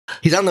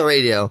He's on the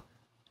radio.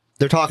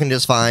 They're talking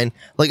just fine.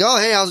 Like, oh,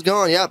 hey, how's it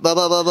going? Yeah, blah,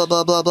 blah, blah, blah,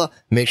 blah, blah, blah.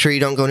 Make sure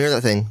you don't go near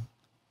that thing.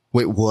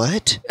 Wait,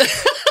 what?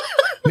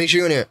 Make sure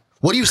you go near it.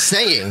 What are you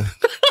saying?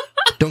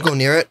 Don't go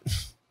near it.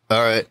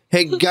 All right.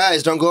 Hey,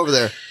 guys, don't go over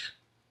there.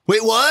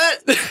 Wait,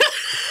 what?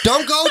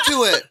 Don't go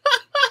to it.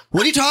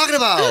 What are you talking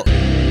about?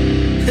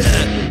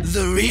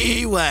 The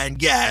Rewind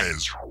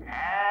Guys. And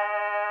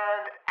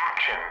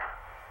action.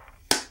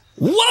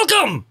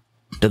 Welcome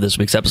to this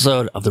week's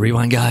episode of The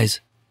Rewind Guys,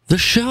 the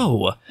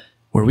show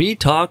where we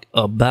talk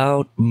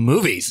about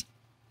movies.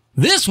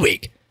 This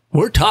week,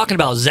 we're talking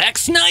about Zack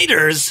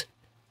Snyder's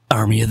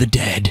Army of the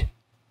Dead.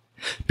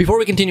 Before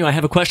we continue, I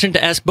have a question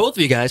to ask both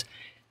of you guys.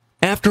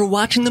 After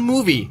watching the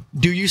movie,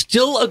 do you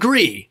still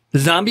agree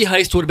Zombie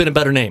Heist would have been a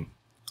better name?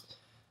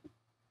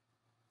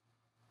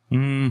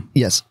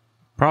 Yes.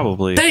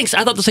 Probably. Thanks,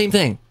 I thought the same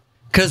thing.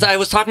 Because I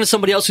was talking to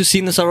somebody else who's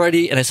seen this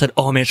already, and I said,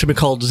 oh man, it should be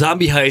called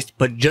Zombie Heist,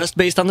 but just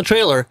based on the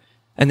trailer.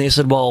 And they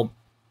said, well,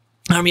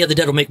 Army of the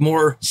Dead will make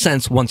more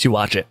sense once you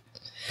watch it.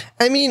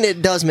 I mean,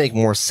 it does make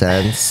more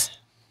sense,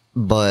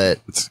 but...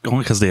 It's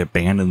only because they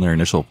abandoned their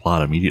initial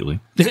plot immediately.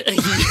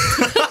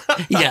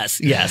 Yes.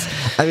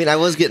 I mean, I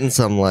was getting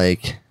some,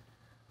 like,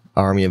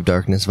 Army of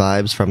Darkness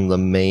vibes from the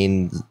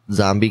main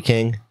Zombie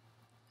King.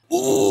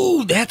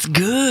 Ooh, that's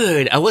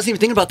good. I wasn't even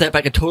thinking about that, but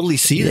I could totally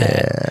see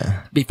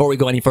that. Before we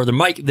go any further,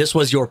 Mike, this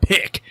was your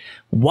pick.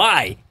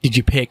 Why did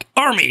you pick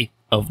Army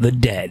of the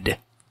Dead?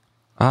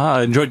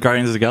 I enjoyed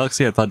Guardians of the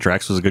Galaxy. I thought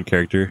Drax was a good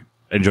character.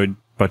 I enjoyed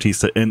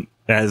Bautista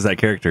as that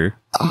character.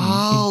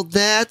 Oh,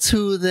 that's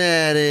who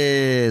that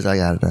is. I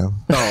got it now.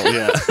 Oh,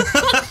 yeah.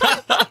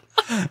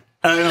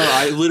 I don't know.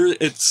 I literally,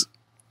 it's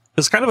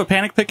kind of a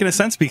panic pick in a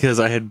sense because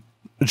I had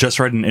just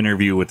read an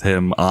interview with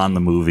him on the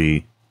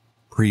movie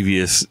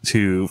previous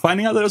to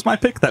finding out that it was my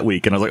pick that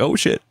week. And I was like, oh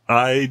shit,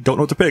 I don't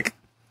know what to pick.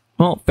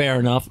 Well, fair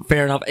enough.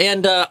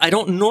 And I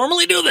don't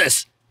normally do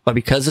this, but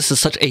because this is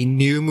such a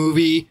new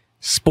movie,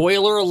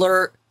 spoiler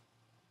alert,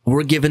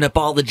 we're giving up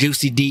all the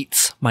juicy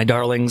deets, my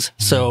darlings.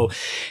 So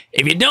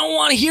if you don't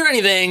want to hear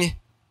anything,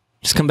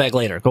 just come back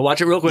later. Go watch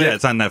it real quick. Yeah,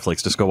 it's on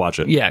Netflix. Just go watch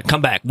it. Yeah,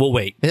 come back. We'll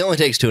wait. It only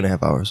takes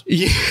 2.5 hours.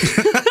 Yeah.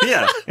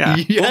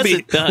 Yes,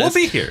 it does. We'll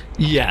be here.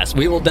 Yes,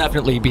 we will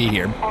definitely be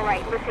here. All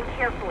right, listen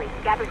carefully.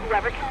 Gather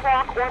whoever can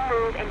walk or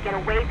move and get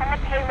away from the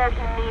payload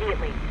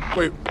immediately.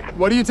 Wait,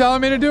 what are you telling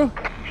me to do?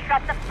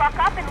 Shut the fuck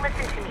up and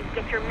listen to me.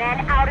 Get your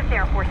men out of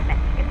there, horsemen.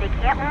 If they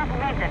can't move,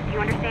 leave them. Do you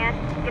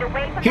understand? Get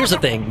away from Here's the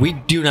thing. We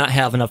do not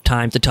have enough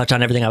time to touch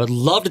on everything I would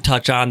love to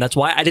touch on. That's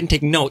why I didn't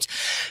take notes.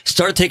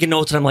 Started taking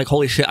notes and I'm like,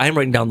 holy shit, I'm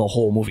writing down the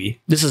whole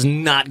movie. This is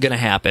not going to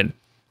happen.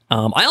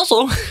 I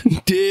also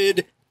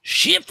did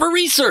shit for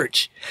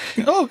research.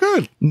 Oh,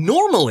 good.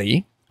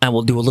 Normally, I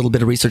will do a little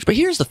bit of research, but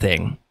here's the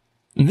thing.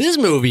 This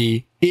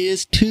movie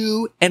is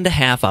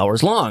 2.5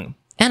 hours long,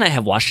 and I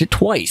have watched it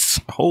twice.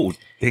 Oh,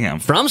 damn.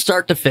 From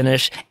start to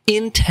finish,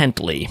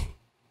 intently.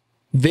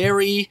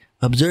 Very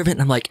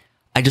observant. I'm like,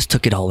 I just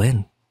took it all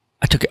in.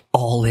 I took it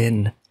all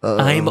in.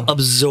 I'm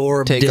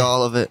absorbed. Take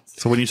all of it.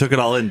 So when you took it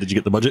all in, did you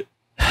get the budget?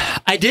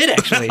 I did,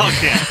 actually.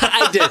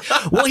 I did.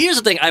 Well, here's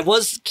the thing. I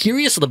was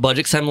curious of the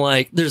budget because I'm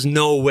like, there's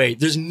no way.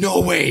 This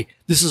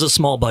is a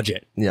small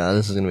budget. Yeah,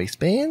 this is going to be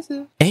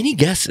expensive. Any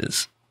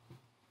guesses?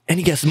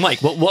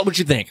 Mike, what would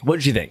you think? What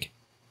did you think?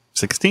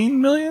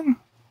 16 million?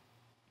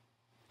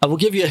 I will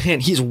give you a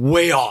hint. He's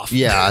way off.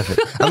 Yeah,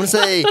 I'm going to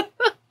say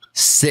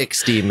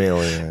 60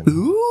 million.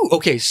 Ooh,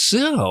 okay,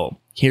 so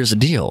here's the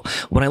deal.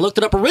 When I looked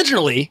it up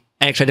originally,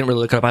 actually I didn't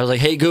really look it up. I was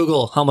like, hey,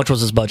 Google, how much was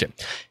this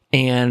budget?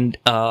 And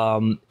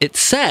it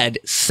said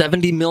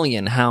 70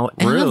 million. However,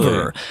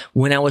 Really?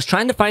 when I was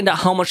trying to find out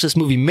how much this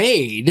movie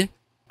made,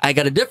 I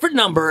got a different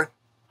number.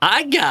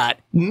 I got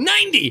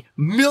 $90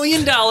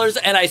 million,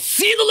 and I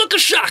see the look of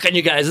shock on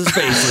you guys'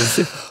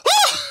 faces.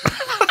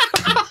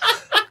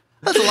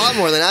 That's a lot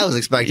more than I was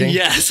expecting.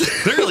 Yes.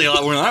 Clearly a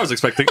lot more than I was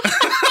expecting.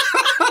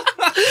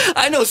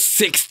 I know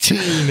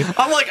 16.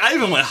 I'm like, I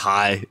even went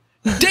high.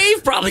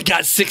 Dave probably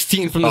got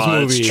 16 from this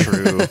movie.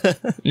 That's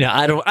true. Yeah,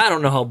 I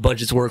don't know how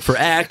budgets work for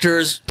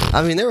actors.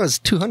 I mean, there was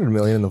 200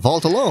 million in the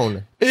vault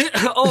alone.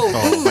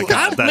 Oh my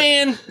God, that-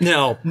 man.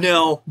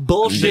 No.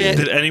 Bullshit.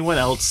 Did anyone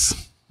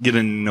else get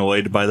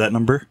annoyed by that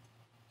number?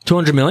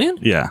 200 million?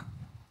 Yeah.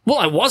 Well,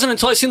 I wasn't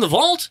until I seen the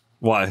vault.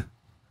 Why?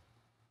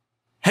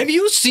 Have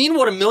you seen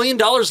what $1 million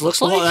looks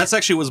like? Well, that's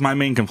actually was my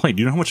main complaint.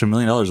 Do you know how much $1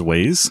 million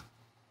weighs?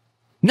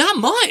 Not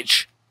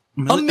much.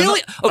 $1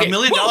 million Okay,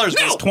 weighs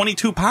no.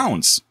 22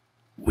 pounds.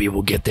 We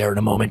will get there in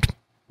a moment.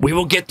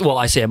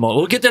 I say a moment.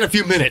 We'll get there in a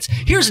few minutes.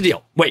 Here's the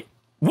deal. Wait.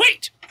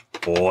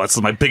 Oh,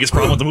 that's my biggest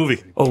problem with the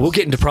movie. Oh, we'll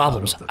get into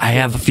problems. I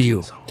have a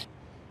few.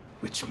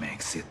 Which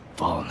makes it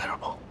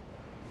vulnerable.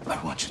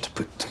 I want you to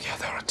put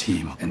together a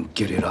team and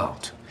get it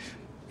out.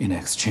 In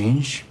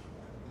exchange,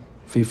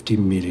 50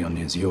 million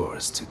is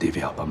yours to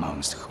divvy up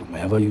amongst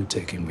whomever you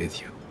take in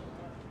with you.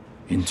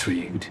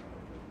 Intrigued?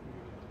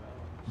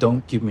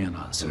 Don't give me an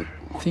answer.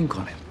 Think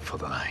on it for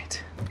the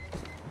night.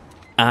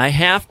 I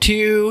have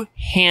to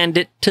hand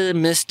it to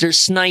Mr.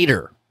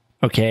 Snyder.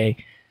 Okay.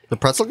 The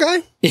pretzel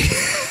guy?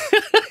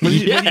 What do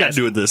you got to Yes.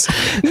 do with this?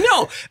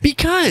 No,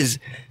 because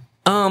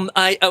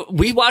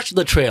we watched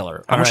the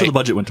trailer. How all much of right? the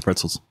budget went to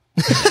pretzels?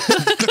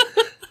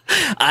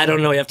 I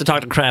don't know. You have to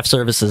talk to craft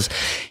services.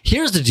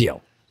 Here's the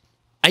deal.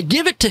 I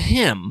give it to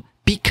him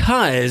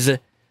because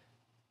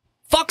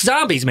fuck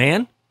zombies,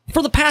 man.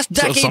 For the past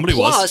decade somebody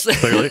plus, was,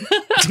 clearly. for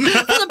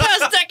the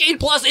past decade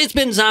plus, it's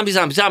been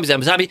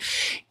zombie.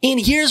 And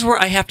here's where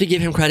I have to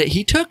give him credit.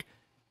 He took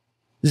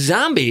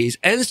zombies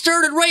and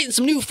started writing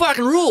some new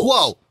fucking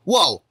rules.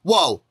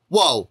 Whoa.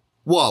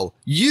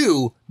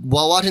 You,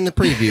 while watching the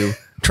preview,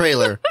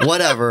 trailer,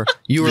 whatever,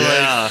 you were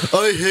Yeah. like,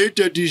 I hate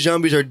that these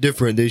zombies are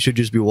different. They should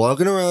just be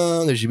walking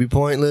around. They should be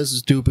pointless,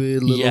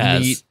 stupid, little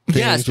meat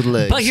things with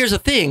legs. But here's the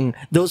thing: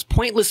 those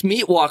pointless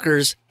meat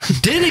walkers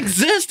did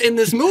exist in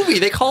this movie.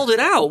 They called it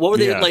out. What were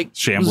they Yeah, like?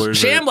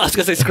 shamblers. I was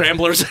gonna say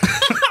scramblers.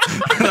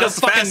 That's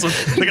the fast one.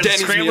 They got the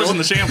Denny's scramblers meal. and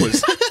the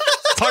shamblers.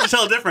 It's hard to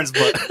tell the difference,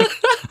 but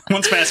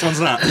one's fast, one's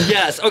not.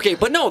 Yes. Okay.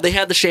 But no, they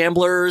had the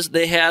shamblers.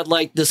 They had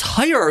like this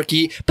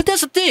hierarchy. But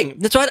that's the thing.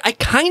 That's what I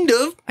kind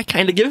of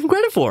give him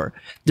credit for.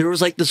 There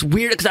was like this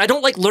weird, because I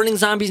don't like learning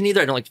zombies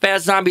neither. I don't like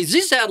fast zombies.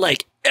 These had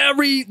like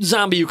every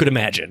zombie you could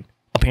imagine,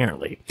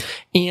 apparently.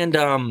 And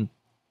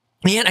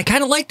I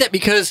kind of like that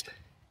because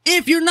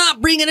if you're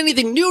not bringing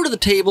anything new to the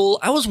table,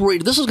 I was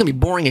worried this was going to be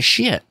boring as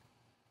shit.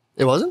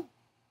 It wasn't?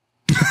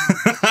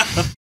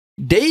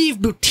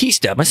 Dave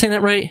Bautista. Am I saying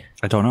that right?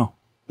 I don't know.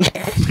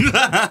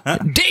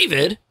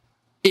 David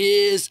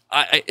is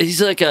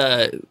he's like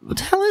what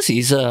the hell is he?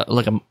 He's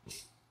like a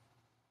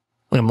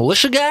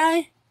militia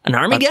guy, an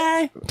army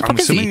guy. What the I'm fuck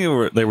is assuming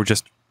he? they were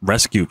just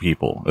rescue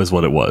people, is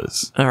what it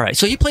was. All right,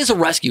 so he plays a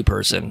rescue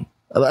person,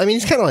 I mean,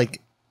 he's kind of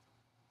like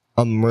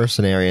a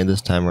mercenary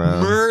this time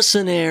around.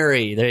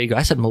 mercenary. There you go.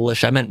 I said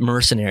militia. I meant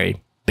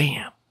mercenary.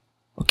 Bam.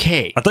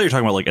 Okay. I thought you were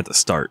talking about like at the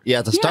start. Yeah,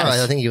 at the start, Yes.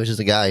 I think he was just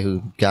a guy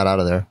who got out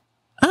of there.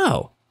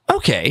 Oh.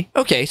 Okay.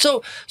 Okay.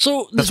 So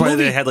That's this why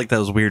movie, they had like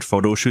those weird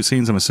photo shoot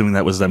scenes. I'm assuming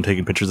that was them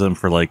taking pictures of them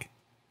for like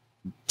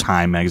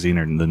Time magazine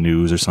or the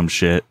news or some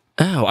shit.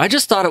 Oh, I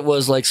just thought it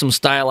was like some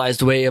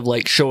stylized way of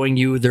like showing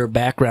you their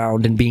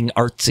background and being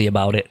artsy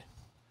about it.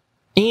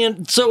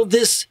 And so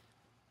this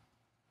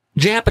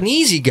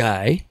Japanesey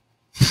guy,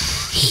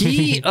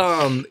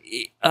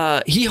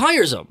 he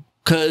hires him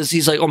because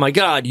he's like, oh my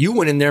God, you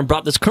went in there and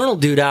brought this Colonel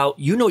dude out.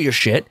 You know your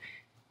shit.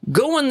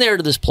 Go in there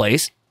to this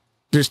place.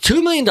 There's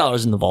 $2 million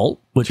in the vault,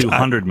 which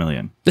 200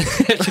 million. I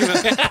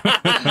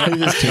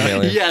think it's 2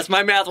 million. Yes,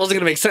 my math wasn't going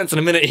to make sense in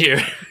a minute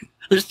here.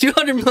 There's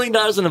 $200 million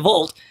in the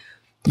vault.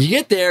 You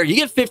get there, you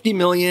get $50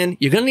 million.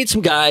 You're going to need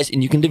some guys,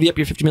 and you can divvy up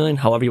your $50 million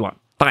however you want.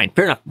 Fine,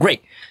 fair enough,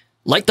 great.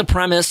 Like the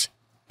premise,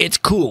 it's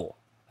cool.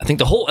 I think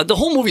the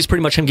whole movie is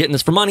pretty much him getting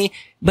this for money,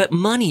 but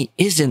money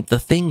isn't the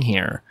thing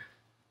here.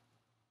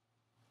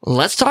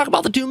 Let's talk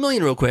about the $2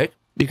 million real quick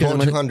because Oh,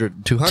 200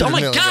 oh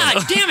my million.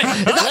 God, damn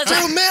it!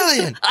 That's 2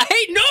 million. I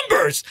hate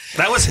numbers.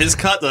 That was his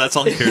cut, though. That's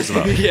all he cares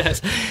about.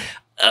 Yes.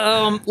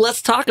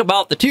 Let's talk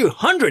about the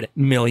 200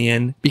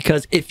 million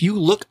because if you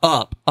look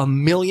up $1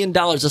 million,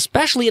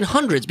 especially in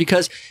hundreds,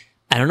 because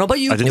I don't know about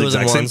you, I did the was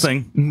in exact same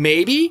ones. thing.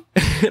 maybe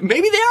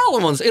they are all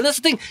in ones. And that's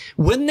the thing.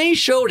 When they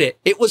showed it,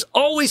 it was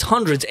always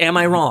hundreds. Am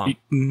I wrong?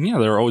 Yeah,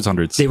 there were always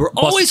hundreds. They were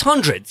Plus, always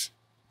hundreds.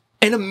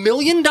 And $1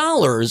 million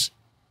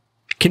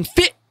can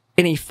fit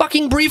in a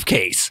fucking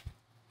briefcase.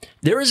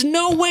 There is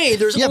no way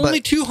there's Yeah, but-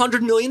 only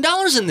 $200 million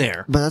in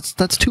there. But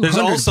that's 200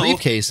 There's also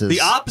briefcases. the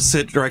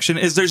opposite direction.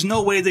 Is there's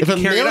no way they If can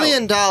 $1 carry it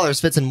million out.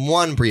 fits in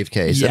one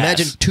briefcase, Yes.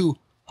 imagine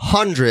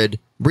 200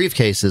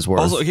 briefcases worth.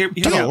 Also, here,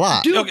 That's a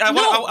lot. Dude, Okay,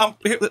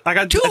 I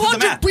got 200 I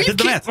did the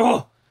briefcase- math.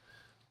 Oh.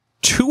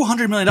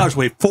 $200 million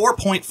weigh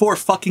 4.4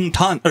 fucking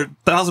ton or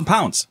 1,000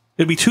 pounds.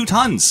 It'd be 2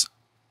 tons.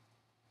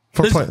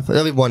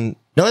 That'll be one.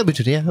 No, that'll be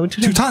two. Yeah, that'll be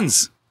 2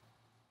 tons.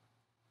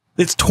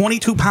 It's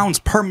 22 pounds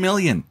per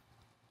million.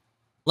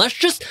 Let's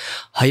just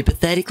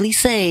hypothetically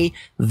say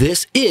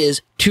this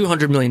is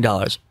 $200 million.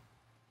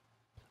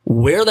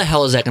 Where the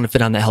hell is that going to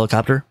fit on that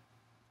helicopter?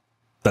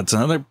 That's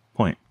another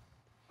point.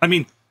 I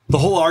mean, the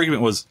whole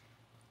argument was,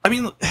 I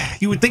mean,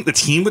 you would think the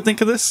team would think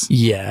of this,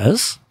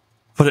 Yes.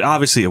 but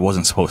obviously it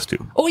wasn't supposed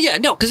to. Oh, yeah,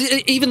 no, because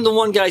even the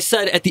one guy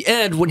said at the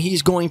end when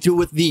he's going through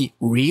with the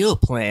real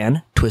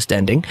plan, twist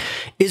ending,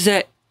 is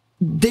that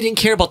they didn't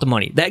care about the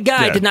money. That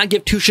guy Yeah. did not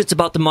give two shits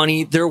about the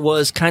money. There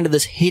was kind of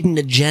this hidden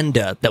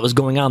agenda that was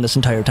going on this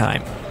entire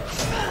time.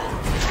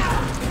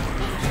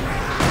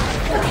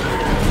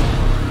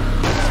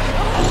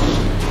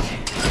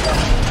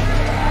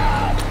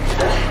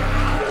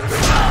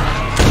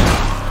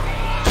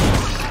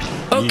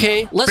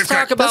 Okay, let's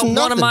talk about That's one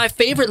of nothing. my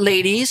favorite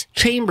ladies,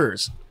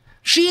 Chambers.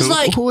 She's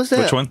like Who was that?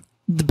 Which one?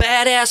 the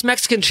badass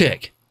Mexican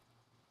chick,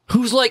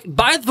 who's like,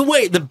 by the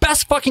way, the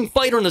best fucking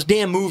fighter in this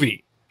damn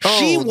movie. Oh,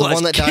 She the was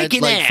one that died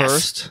kicking like ass.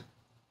 first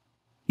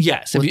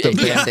Yes, with the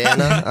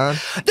bandana on.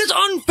 that's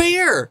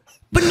unfair.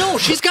 But no,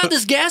 she's got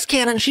this gas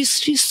cannon. She's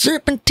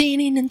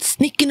serpentining and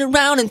sneaking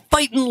around and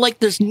fighting like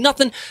there's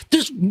nothing.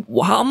 There's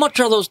how much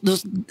are those?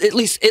 There's at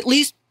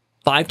least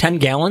 5-10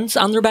 gallons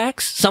on their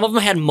backs. Some of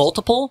them had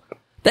multiple.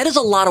 That is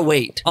a lot of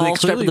weight. All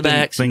strapped to the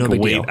backs. Think No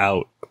big weight deal.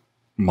 out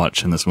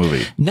much in this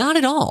movie. Not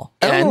at all.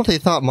 I don't know And if they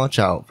thought much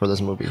out for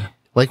this movie.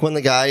 Like when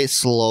the guy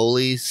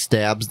slowly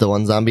stabs the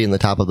one zombie in the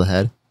top of the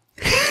head.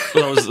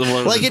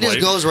 Like it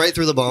just goes right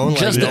through the bone.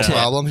 Just like, no a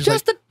problem.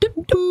 Just just like,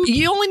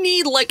 you only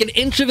need like an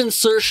inch of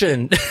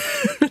insertion.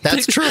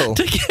 that's true.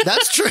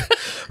 That's true.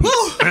 Woo!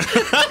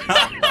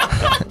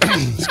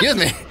 Excuse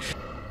me.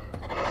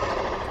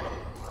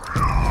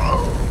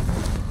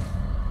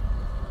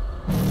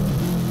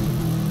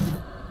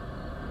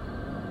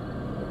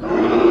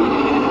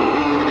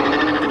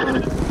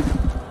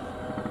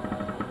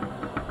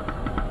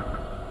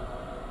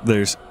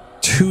 There's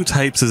two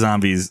types of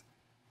zombies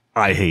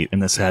I hate,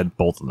 and this had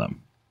both of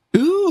them.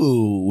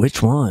 Ooh,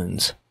 which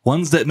ones?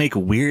 Ones that make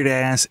weird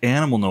ass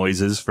animal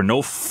noises for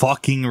no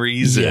fucking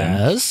reason.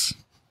 Yes.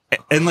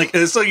 And like,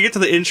 so you get to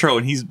the intro,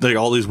 and he's like,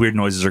 all these weird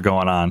noises are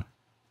going on,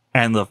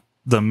 and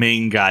the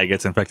main guy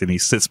gets infected, and he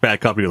sits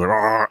back up, and he's like,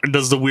 "Arr," and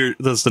does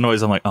the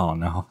noise. I'm like, oh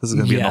no, this is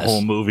gonna be in the Yes.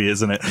 whole movie,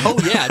 isn't it? Oh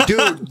yeah,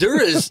 dude,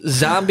 there is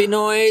zombie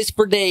noise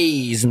for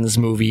days in this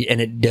movie,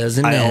 and it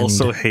doesn't I end.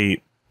 also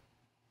hate.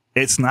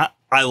 It's not.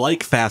 I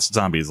like fast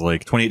zombies.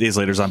 Like 28 Days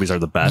Later zombies are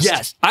the best.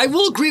 Yes, I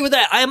will agree with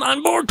that. I am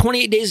on board.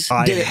 28 Days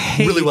I did it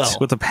hate really well.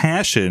 with a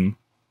passion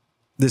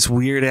this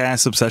weird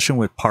ass obsession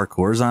with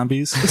parkour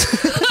zombies.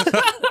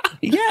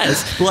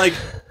 Yes. Like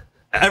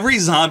every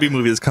zombie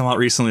movie that's come out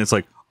recently, it's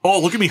like,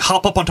 oh, look at me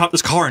hop up on top of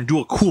this car and do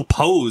a cool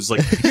pose.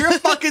 Like, you're a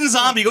fucking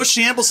zombie. Go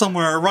shamble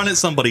somewhere or run at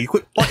somebody.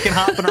 Quit fucking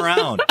hopping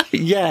around.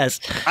 Yes.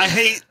 I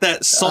hate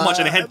that so much,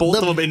 and I had both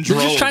of them in They're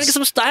droves. just trying to get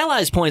some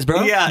stylized points,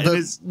 bro. Yeah,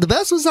 and The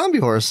best was Zombie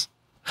Horse.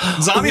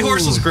 Zombie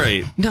Horse was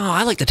great. No,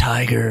 I like the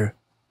tiger.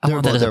 I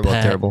want that as a They're both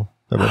pet. terrible.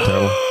 They're both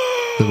terrible.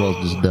 They're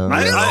both just dumb.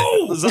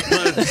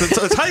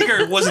 The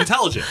tiger was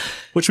intelligent,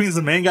 which means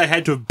the main guy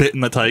had to have bitten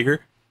the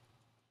tiger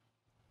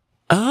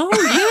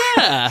Oh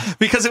yeah,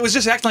 because it was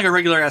just acting like a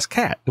regular ass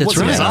cat. It that's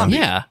wasn't right. a zombie.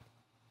 Yeah,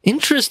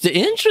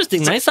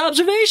 interesting. Nice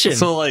observation.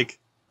 So like,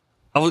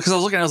 I was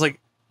looking, I was like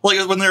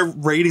when they're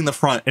raiding the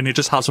front and it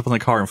just hops up in the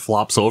car and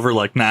flops over,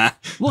 like, nah.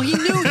 well, he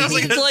knew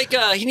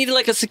he needed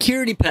like a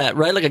security pet,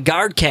 right? Like a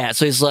guard cat.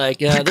 So he's like,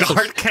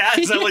 Guard cat?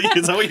 Is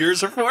that what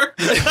yours are for?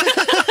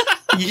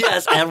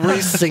 yes,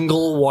 every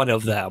single one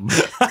of them.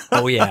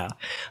 Oh yeah.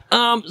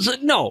 So,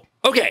 no.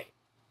 Okay.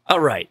 All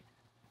right.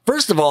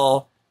 First of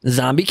all,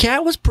 Zombie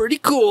Cat was pretty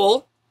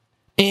cool,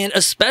 and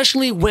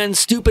especially when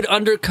stupid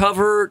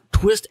undercover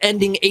twist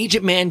ending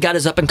Agent Man got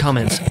his up and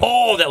comings.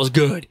 Oh, that was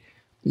good.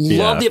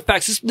 Love the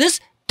effects. This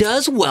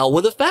does well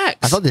with effects.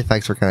 I thought the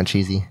effects were kind of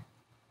cheesy.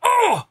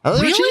 Oh, I thought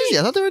they were really? cheesy.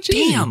 I thought they were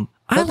cheesy. Damn,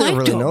 I thought they were liked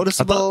really them.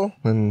 noticeable.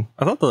 And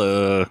I thought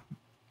the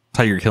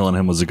tiger killing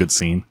him was a good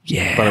scene.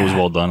 Yeah. I thought it was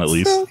well done, at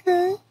least.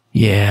 okay.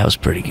 Yeah, it was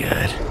pretty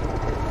good.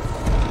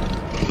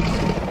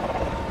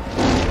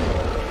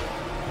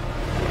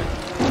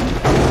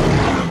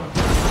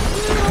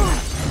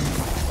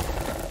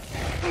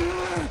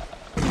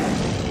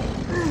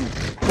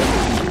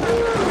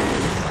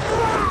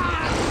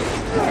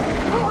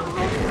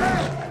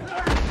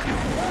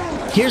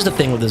 Here's the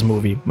thing with this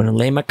movie. I'm going to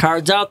lay my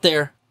cards out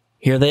there.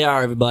 Here they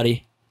are,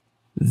 everybody.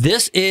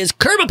 This is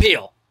curb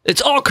appeal.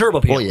 It's all curb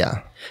appeal. Oh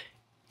yeah.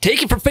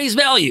 Take it for face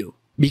value,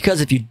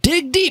 because if you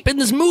dig deep in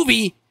this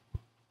movie,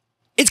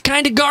 it's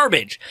kind of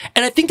garbage.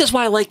 And I think that's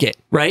why I like it,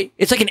 right?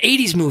 It's like an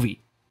 80s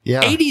movie.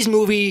 Yeah. 80s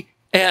movies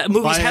I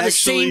have the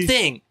same actually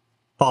thing.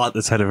 Thought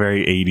this had a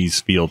very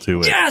 80s feel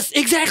to it. Yes,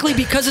 exactly,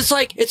 because it's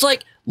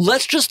like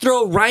let's just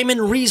throw rhyme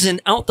and reason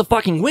out the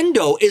fucking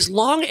window. As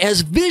long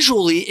as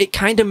visually it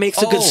kind of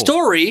makes a good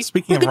story.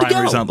 Speaking we're of good to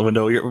rhyme go. out the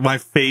window, my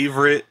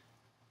favorite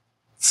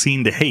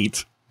scene to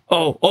hate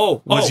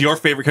Oh, was your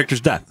favorite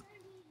character's death.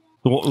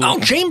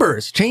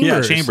 Chambers.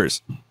 Yeah,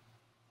 Chambers.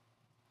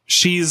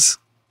 She's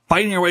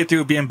fighting her way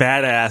through being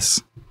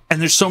badass,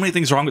 and there's so many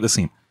things wrong with the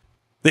scene.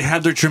 They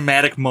have their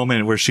dramatic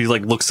moment where she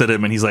like looks at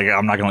him and he's like,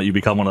 I'm not gonna let you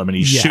become one of them, and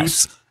he Yes.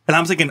 shoots. And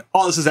I'm thinking,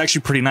 oh, this is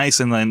actually pretty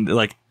nice. And then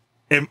like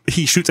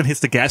he shoots and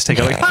hits the gas tank.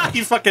 I'm like, ha,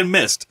 you fucking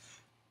missed.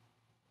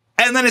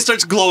 And then it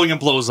starts glowing and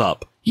blows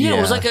up. Yeah, Yeah.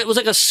 it was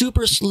like a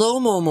super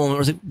slow-mo moment. It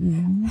was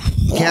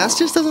like, Gas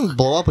just doesn't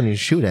blow up when you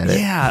shoot at it.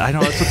 Yeah, I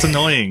know, that's what's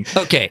annoying.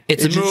 okay,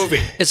 it's a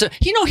movie. It's a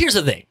here's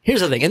the thing.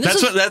 And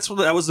this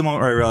That was the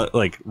moment where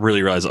I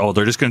really realized, oh,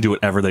 they're just gonna do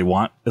whatever they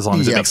want as long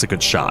as it Yep. makes a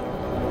good shot.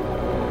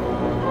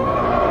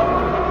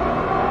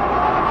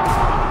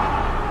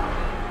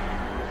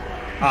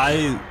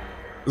 I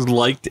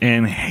liked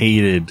and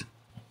hated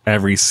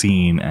every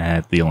scene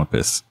at the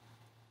Olympus.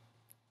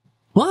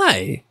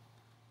 why?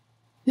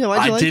 Yeah,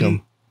 why'd you like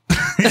them?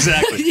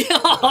 Exactly.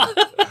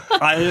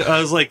 I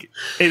was like,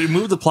 it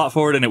moved the plot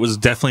forward, and it was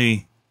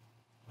definitely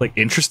like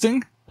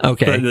interesting.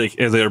 Okay. But, like,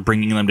 they're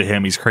bringing them to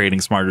him. He's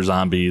creating smarter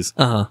zombies.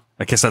 Uh-huh.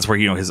 I guess that's where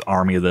his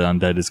army of the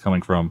undead is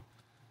coming from.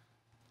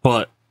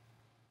 But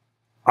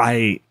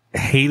I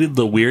hated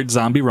the weird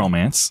zombie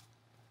romance.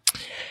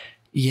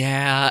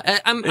 Yeah,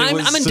 I'm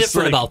was just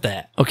indifferent like- about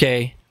that.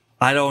 Okay.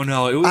 I don't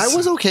know. It was. I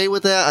was okay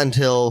with that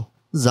until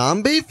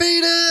zombie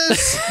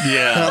fetus. And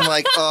Yeah. I'm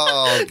like,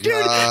 oh Dude,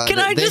 god. can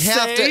I they just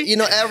have say- to,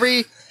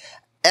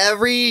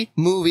 every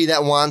movie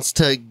that wants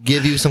to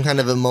give you some kind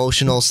of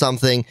emotional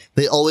something,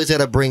 they always got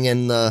to bring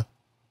in the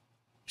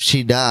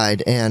she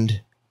died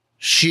and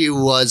she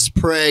was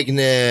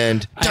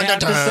pregnant. I have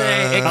to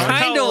say, it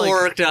kind of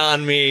worked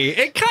on me.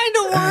 It kind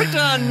of worked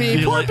on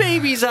me. Poor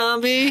baby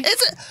zombie.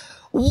 It's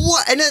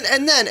what? And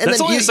then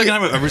That's only the second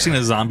time I've ever seen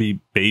a zombie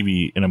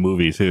baby in a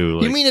movie, too.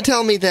 Like, you mean to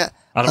tell me that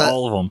out of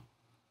all of them,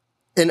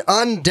 an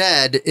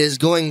undead is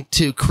going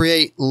to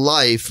create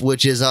life,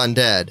 which is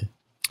undead?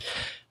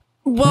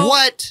 Well,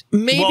 What?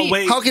 maybe Well,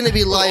 wait. How can there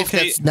be life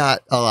Okay. that's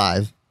not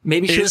alive?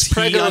 maybe she was is he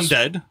pregnant.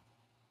 undead?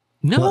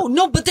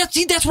 No, but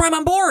that's where I'm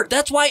on board.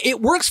 That's why it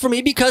works for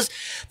me, because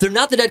they're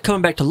not the dead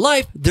coming back to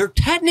life. They're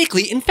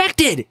technically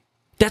infected.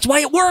 That's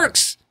why it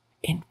works.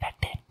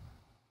 Infected.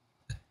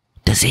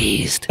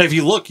 Diseased. If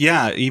you look,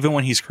 yeah, even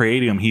when he's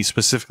creating them, he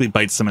specifically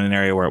bites them in an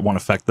area where it won't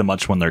affect them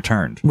much when they're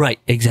turned. Right,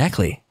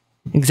 exactly.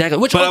 Which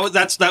But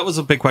that was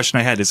a big question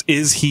I had: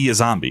 is he a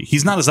zombie?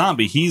 He's not a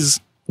zombie. He's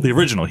the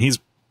original. He's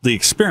the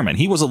experiment.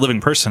 He was a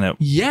living person at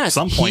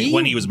some point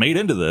when he was made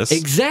into this.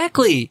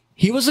 Exactly.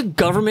 He was a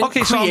government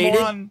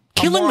created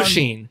killing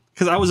machine.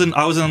 Because I was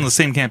in the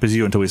same camp as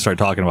you until we started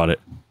talking about it.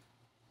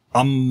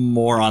 I'm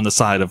more on the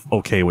side of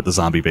okay with the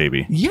zombie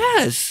baby.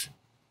 Yes.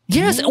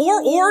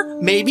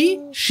 Or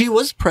maybe she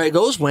was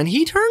pregos when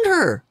he turned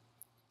her.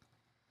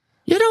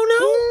 You don't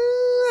know.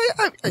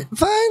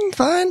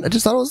 Fine. I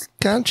just thought it was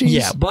kind of cheesy.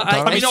 Yeah, but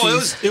I mean, no,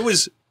 it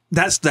was.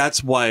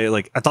 That's why.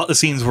 Like, I thought the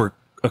scenes were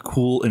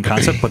cool in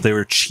concept, but they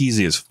were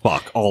cheesy as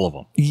fuck. All of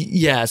them.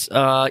 Yes.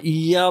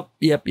 Yep.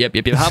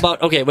 How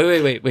about? Okay.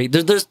 Wait.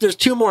 There's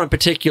two more in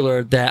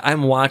particular that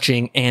I'm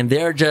watching, and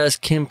they're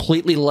just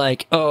completely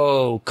like,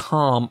 oh,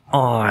 come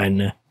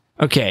on.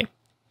 Okay.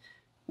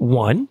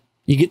 One,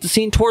 you get the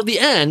scene toward the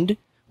end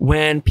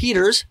when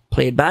Peters,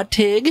 played by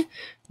Tig,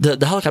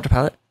 the helicopter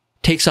pilot,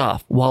 takes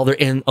off while they're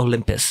in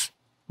Olympus.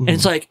 And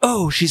it's like,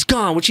 oh, she's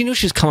gone. Which you knew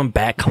she was coming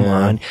back. Come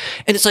on.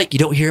 And it's like, you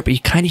don't hear it, but you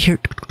kind of hear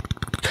it.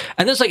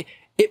 And then it's like,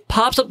 it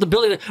pops up the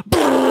building.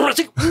 It's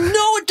like,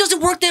 no, it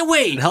doesn't work that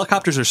way. The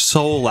helicopters are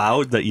so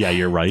loud that, yeah,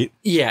 you're right.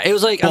 Yeah, it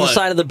was like on the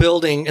side of the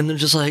building, and they're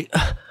just like,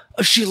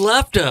 she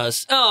left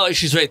us. Oh,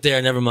 she's right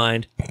there. Never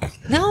mind.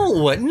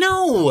 No.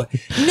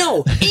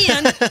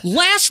 And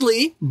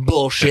lastly,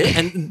 bullshit.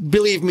 And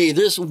believe me,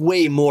 there's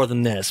way more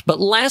than this. But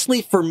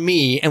lastly, for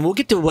me, and we'll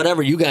get to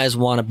whatever you guys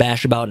want to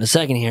bash about in a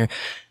second here.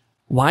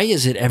 Why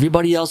is it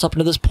everybody else up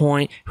until this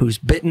point who's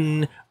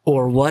bitten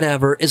or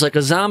whatever is like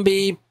a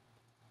zombie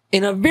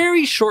in a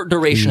very short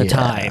duration of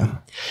time?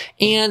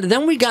 And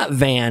then we got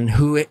Van,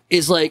 who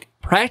is like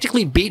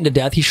practically beaten to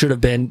death. He should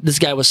have been. This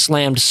guy was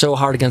slammed so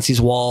hard against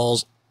these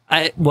walls.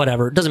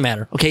 Whatever. It doesn't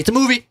matter. Okay, it's a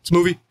movie.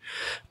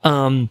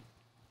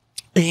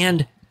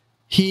 And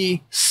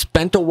he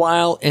spent a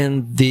while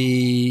in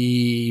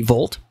the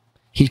vault.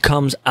 He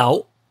comes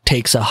out,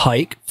 takes a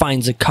hike,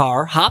 finds a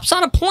car, hops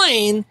on a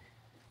plane,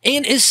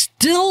 and is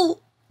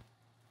still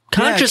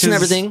conscious and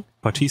everything.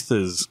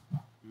 Bautista's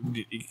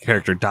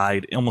character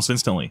died almost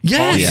instantly. Yes.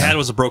 All he had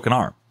was a broken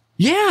arm.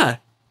 Yeah.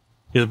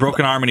 He had a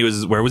broken arm,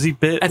 and where was he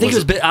bit? I think he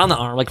was bit on the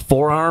arm, like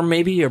forearm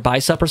maybe, or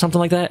bicep or something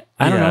like that.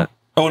 I don't know.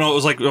 Oh no, it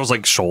was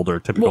like shoulder,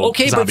 typical Well,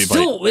 okay, but zombie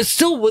bite. it's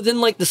still within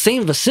like the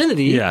same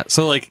vicinity. Yeah,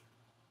 so like,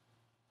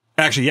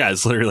 actually, yeah,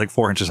 it's literally like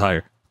 4 inches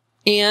higher.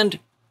 And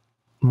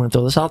I'm going to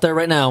throw this out there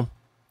right now.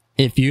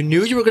 If you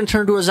knew you were going to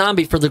turn to a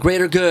zombie for the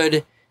greater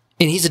good,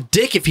 and he's a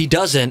dick if he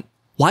doesn't,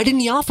 why didn't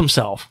he off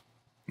himself?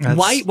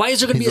 Why is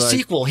there going to be a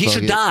sequel? He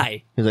should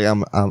die. He's like,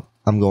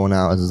 I'm going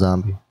out as a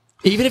zombie.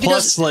 Even if he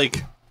Plus, doesn't.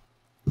 like,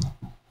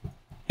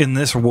 in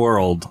this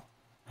world,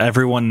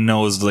 everyone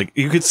knows, like,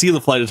 you could see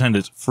the flight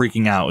attendants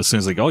freaking out as soon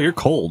as, like, oh, you're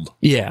cold.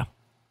 Yeah.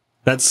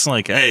 That's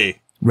like, hey.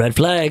 Red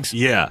flags.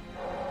 Yeah.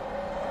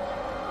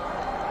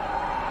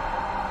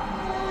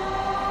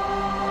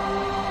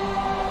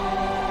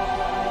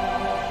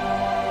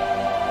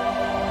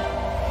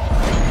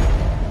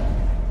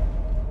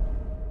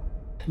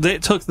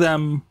 It took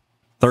them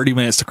 30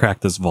 minutes to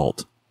crack this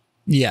vault.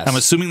 Yes. I'm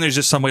assuming there's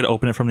just some way to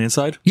open it from the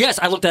inside? Yes,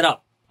 I looked that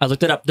up.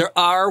 There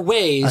are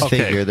ways. I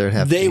figure there'd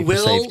have to be for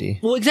safety.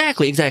 Well,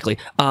 exactly.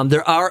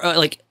 There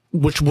are,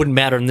 which wouldn't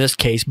matter in this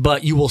case,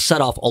 but you will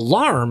set off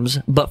alarms.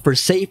 But for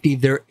safety,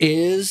 there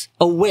is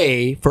a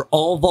way for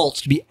all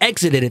vaults to be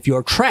exited if you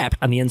are trapped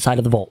on the inside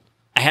of the vault.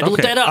 I had to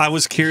look that up. I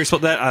was curious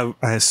about that.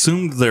 I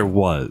assumed there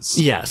was.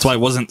 Yes. So I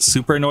wasn't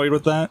super annoyed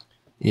with that.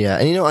 Yeah,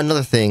 and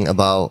another thing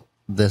about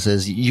this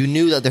is you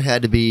knew that there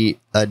had to be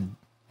an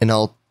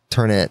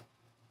alternate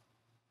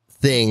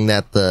thing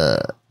that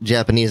the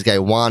Japanese guy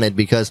wanted,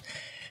 because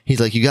he's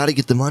like, you got to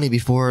get the money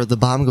before the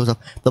bomb goes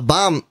up. The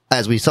bomb,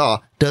 as we saw,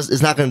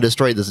 is not going to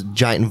destroy this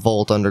giant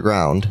vault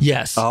underground.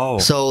 Yes. Oh.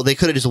 So they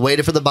could have just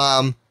waited for the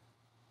bomb,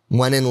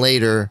 went in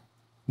later,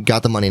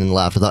 got the money and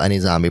left without any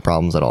zombie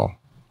problems at all.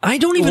 I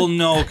don't even. Well,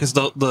 no, because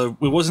it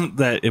wasn't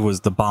that it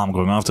was the bomb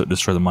going off to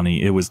destroy the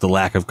money. It was the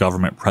lack of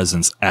government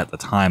presence at the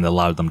time that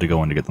allowed them to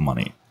go in to get the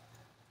money.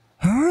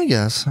 I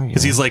guess.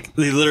 Because he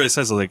literally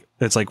says, like,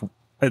 it's like,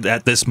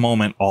 at this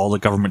moment, all the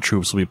government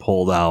troops will be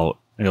pulled out.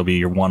 It'll be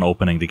your one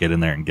opening to get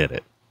in there and get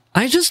it.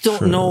 I just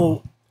don't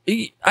know.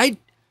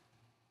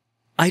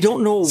 I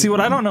don't know. See, what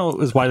I don't know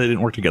is why they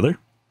didn't work together.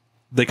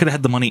 They could have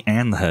had the money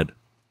and the head.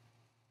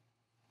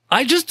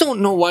 I just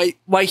don't know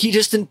why he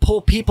just didn't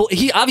pull people.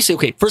 He obviously,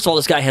 okay, first of all,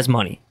 this guy has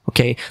money.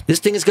 Okay. This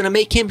thing is going to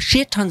make him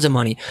shit tons of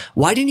money.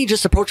 Why didn't he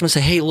just approach him and say,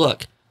 hey,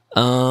 look,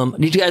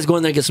 need you guys go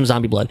in there and get some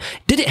zombie blood?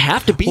 Did it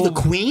have to be the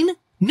queen?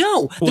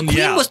 No.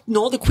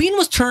 The queen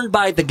was turned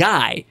by the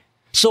guy.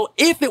 So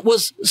if it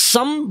was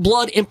some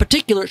blood in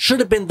particular, it should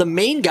have been the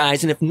main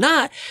guys. And if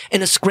not,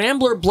 and a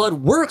scrambler blood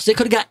works, they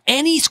could have got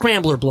any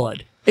scrambler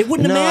blood. It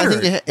wouldn't have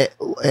mattered. I think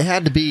it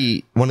had to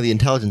be one of the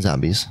intelligent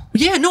zombies.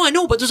 Yeah, no, I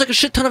know, but there's like a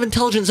shit ton of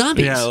intelligent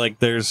zombies. Yeah, like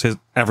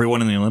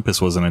everyone in the Olympus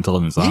was an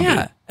intelligent zombie.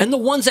 Yeah, and the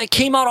ones that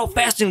came out all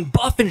fast and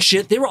buff and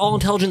shit, they were all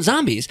intelligent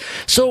zombies.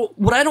 So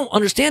what I don't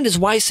understand is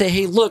why say,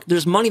 hey, look,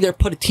 there's money there,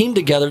 put a team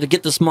together to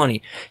get this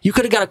money. You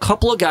could have got a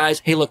couple of guys,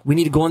 hey, look, we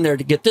need to go in there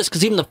to get this,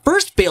 because even the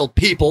first failed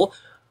people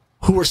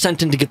who were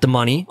sent in to get the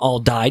money all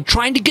died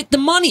trying to get the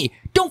money.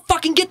 Don't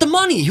fucking get the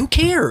money. Who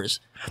cares?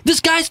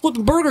 This guy's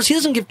flipping burgers. He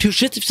doesn't give two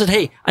shits. He said,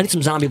 hey, I need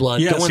some zombie blood.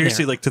 Yeah, go in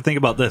seriously, there. like, to think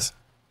about this,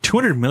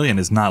 $200 million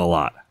is not a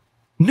lot.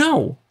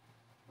 No.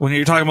 When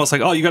you're talking about, it's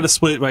like, oh, you got to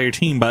split it by your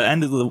team. By the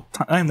end of the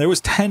time, there was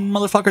 10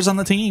 motherfuckers on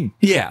the team.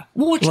 Yeah.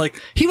 Well, which, Like-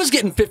 he was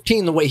getting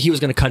 15 the way he was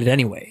going to cut it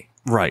anyway.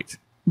 Right.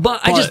 But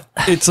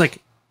it's like,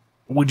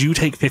 would you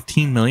take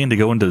 $15 million to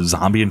go into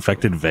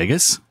zombie-infected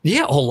Vegas?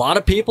 yeah, a lot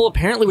of people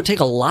apparently would take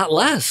a lot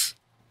less.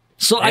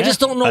 So I Yeah, just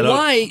don't know I don't-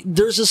 why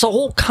there's this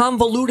whole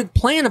convoluted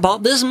plan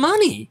about this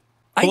money.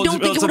 I Well,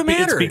 don't think it would have It's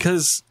mattered.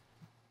 because,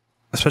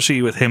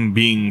 especially with him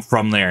being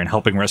from there and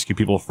helping rescue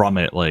people from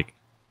it, like,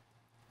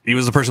 he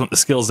was the person with the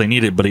skills they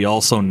needed, but he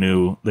also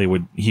knew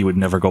he would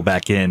never go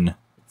back in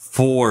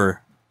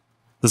for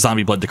the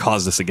zombie blood to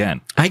cause this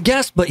again. I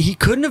guess, but he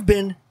couldn't have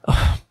been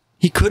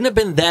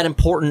that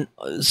important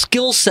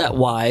skill set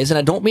wise, and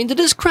I don't mean to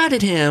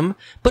discredit him,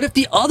 but if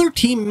the other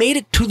team made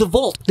it to the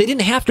vault, they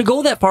didn't have to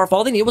go that far. If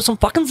all they needed was some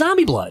fucking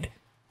zombie blood.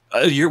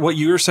 What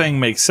you're saying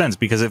makes sense,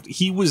 because if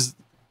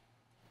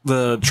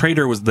the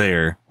trader was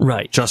there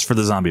Right. just for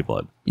the zombie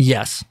blood,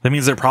 Yes. that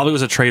means there probably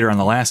was a trader on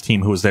the last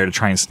team who was there to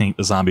try and sneak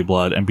the zombie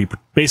blood and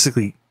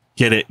basically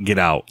get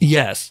out.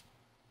 Yes.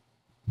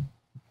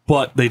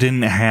 But they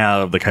didn't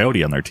have the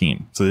coyote on their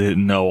team, so they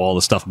didn't know all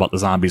the stuff about the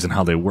zombies and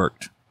how they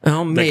worked. Oh,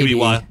 That maybe. could be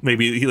why.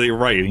 Maybe you're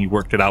right, and he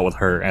worked it out with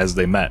her as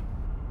they met.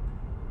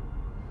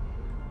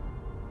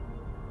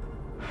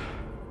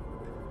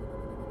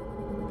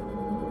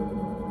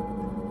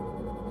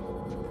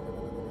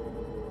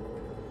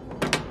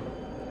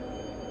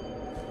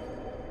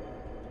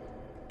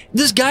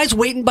 This guy's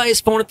waiting by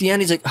his phone at the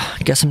end. He's like, I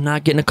guess I'm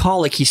not getting a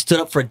call. Like he stood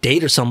up for a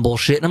date or some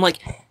bullshit. And I'm like,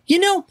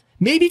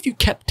 maybe if you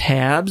kept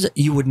tabs,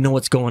 you would know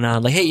what's going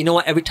on. Like, hey, you know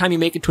what? Every time you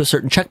make it to a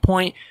certain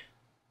checkpoint,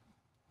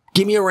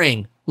 give me a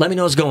ring. Let me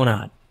know what's going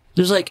on.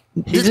 There's like,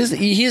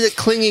 He's a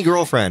clingy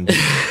girlfriend.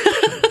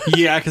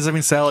 Yeah, because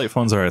satellite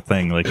phones are a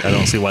thing. Like, I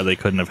don't see why they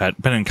couldn't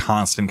have been in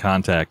constant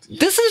contact.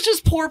 this is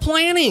just poor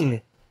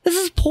planning. This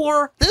is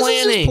poor This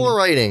planning. is just poor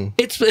writing.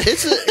 It's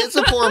It's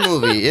a poor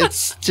movie.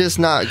 It's just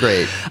not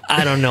great.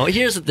 I don't know.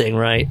 Here's the thing,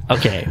 right?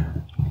 Okay.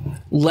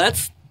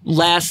 Let's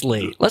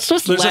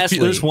just lastly.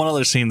 There's one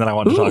other scene that I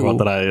wanted to talk Ooh.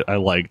 about that I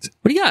liked.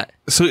 What do you got?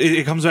 So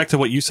it comes back to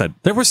what you said.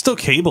 There was still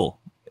cable.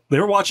 They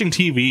were watching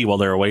TV while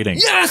they were waiting.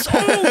 Yes!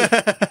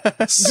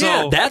 Oh! So,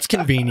 Yeah, that's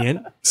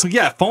convenient. so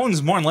yeah,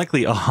 phones more than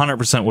likely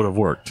 100% would have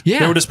worked. Yeah.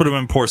 They would just put them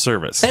in poor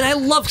service. And I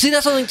love, see,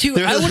 that's something too.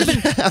 I would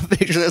have been, I'm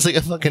picturing there's like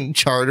a fucking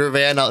charter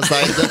van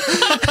outside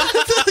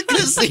the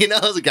casino.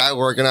 There's a guy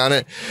working on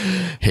it.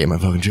 Hey, my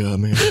fucking job,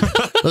 man.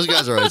 Those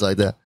guys are always like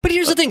that. but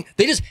here's the thing.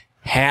 They just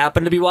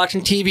happen to be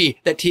watching TV.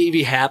 That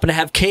TV happened to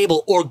have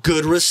cable or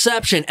good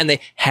reception, and they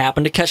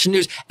happened to catch the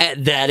news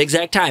at that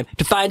exact time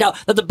to find out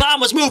that the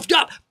bomb was moved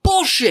up.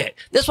 Bullshit.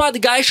 That's why the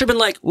guy should have been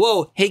like,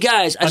 whoa, hey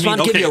guys, I just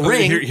want to give you a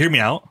ring. Hear me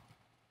out.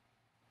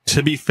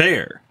 To be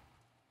fair,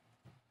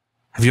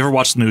 have you ever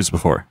watched the news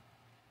before?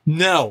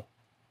 No.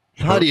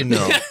 How do you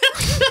know?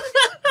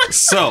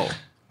 So,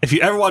 if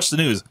you ever watch the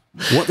news,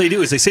 what they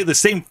do is they say the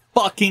same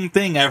fucking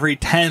thing every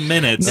 10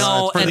 minutes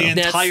No, for the and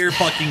that's- entire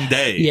fucking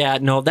day. Yeah,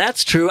 no,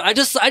 that's true. I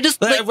just like,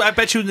 I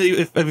bet you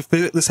if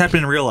this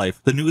happened in real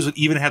life, the news would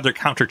even have their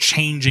counter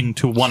changing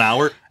to 1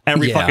 hour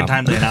every Yeah. fucking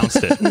time they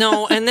announced it.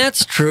 no, and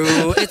that's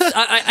true. It's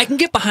I can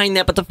get behind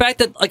that, but the fact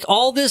that like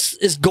all this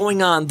is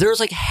going on,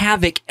 there's like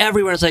havoc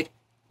everywhere. It's like,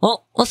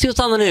 well, let's see what's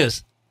on the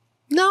news.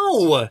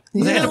 No,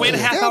 They had to wait a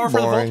half Yeah, hour for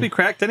the vault boring. to be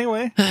cracked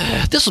anyway.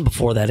 this was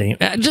before that.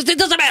 Just it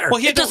doesn't matter.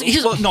 Well, It doesn't.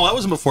 no, that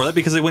wasn't before that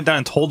because they went down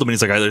and told them, and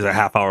he's like, "There's a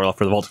half hour left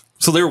for the vault."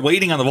 So they were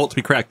waiting on the vault to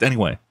be cracked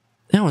anyway.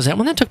 No, was that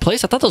when that took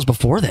place? I thought that was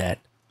before that.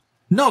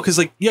 No, because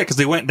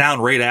they went down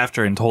right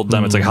after and told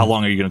them, "It's like, how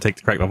long are you going to take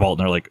to crack the vault?"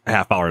 And they're like,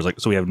 "Half hour." It's like,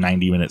 so we have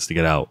 90 minutes to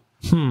get out.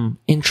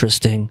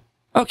 Interesting.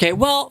 Okay,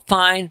 well,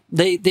 fine.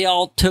 They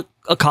all took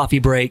a coffee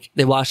break.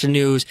 They watched the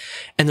news,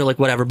 and they're like,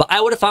 whatever. But I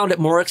would have found it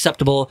more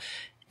acceptable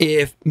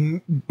if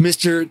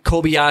Mr.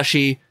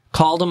 Kobayashi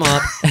called him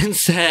up and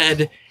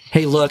said,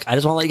 hey, look, I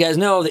just want to let you guys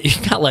know that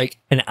you got like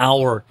an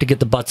hour to get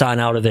the butts on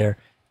out of there.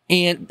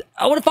 and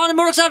I would have found it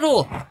more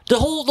acceptable. The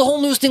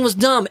whole news thing was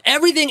dumb.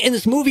 Everything in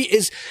this movie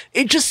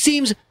it just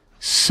seems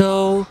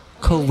so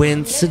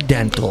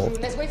coincidental.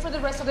 Let's wait for the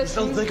rest of the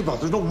Don't think about it.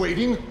 There's no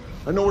waiting.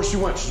 I know where she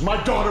went. She's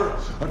my daughter.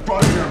 I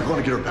brought her here. I'm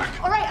going to get her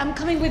back. All right, I'm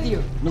coming with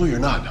you. No, you're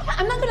not.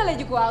 I'm not gonna let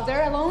you go out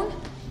there alone.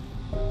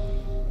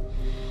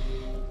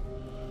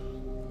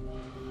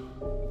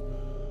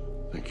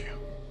 Thank you.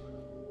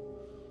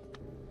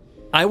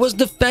 I was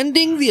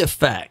defending the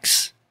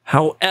effects.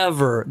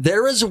 However,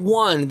 there is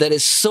one that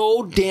is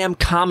so damn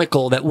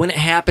comical that when it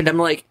happened, I'm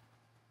like,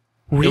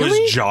 really?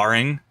 It was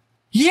jarring.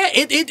 Yeah,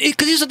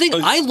 because here's the thing.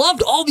 I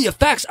loved all the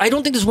effects. I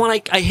don't think there's one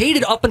I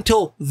hated up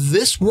until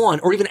this one,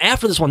 or even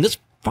after this one. This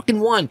fucking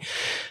one.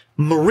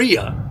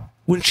 Maria,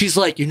 when she's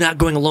like, you're not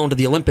going alone to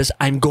the Olympus,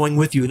 I'm going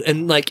with you.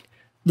 And like,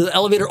 the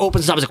elevator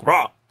opens up, it's like,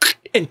 raw,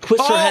 and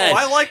twists her head.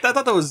 I liked that.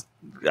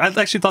 I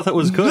actually thought that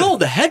was good. No,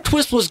 the head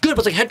twist was good, but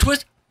it's like head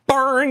twist,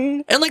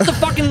 burn, and like the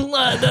fucking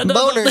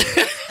Boner.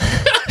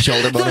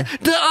 Shoulder boner.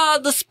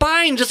 The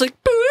spine just like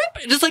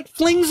boop, it just like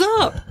flings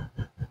up.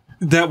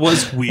 That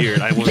was weird.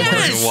 I wasn't Yes!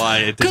 wondering why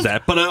it did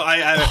that, but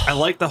I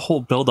like the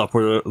whole build up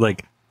where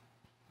like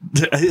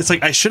it's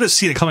like I should have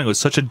seen it coming. It was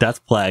such a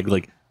death flag.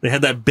 Like they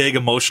had that big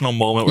emotional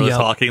moment where Yep. they're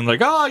talking,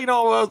 like, oh, you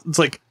know, it's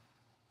like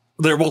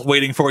they're both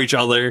waiting for each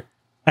other,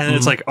 and then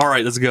it's like, all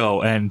right, let's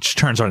go, and she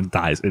turns around and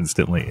dies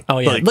instantly. Oh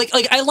yeah, like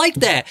I like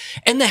that,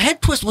 and the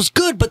head twist was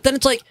good, but then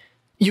it's like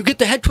you get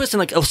the head twist, and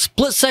like a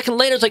split second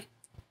later, it's like,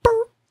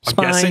 burp, I'm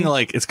spine. guessing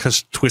like it's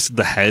because twisted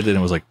the head and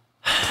it was like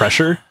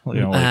pressure. You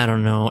know, like, I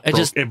don't know.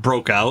 it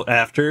broke out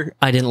after.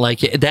 I didn't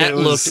like it. That It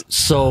was- looked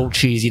so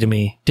cheesy to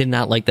me. Did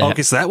not like that.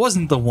 Okay, so that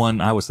wasn't the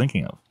one I was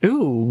thinking of.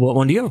 Ooh, what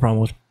one do you have a problem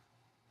with?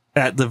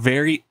 At the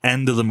very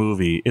end of the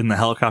movie, in the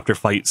helicopter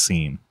fight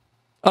scene,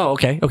 Oh,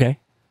 okay.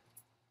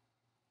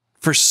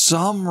 for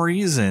some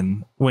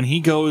reason, when he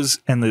goes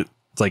and the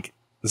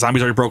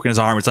zombie's already broken his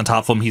arm, it's on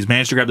top of him, he's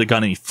managed to grab the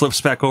gun and he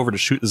flips back over to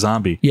shoot the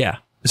zombie. Yeah,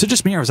 Is it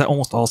just me or is that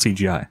almost all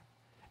CGI?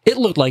 it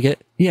looked like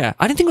it. Yeah,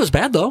 I didn't think it was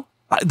bad though.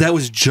 That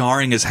was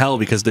jarring as hell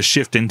because the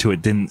shift into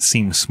it didn't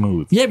seem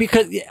smooth. Yeah,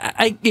 because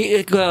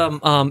it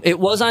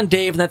was on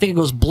Dave, and I think it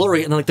goes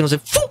blurry, and then like there was a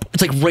whoop,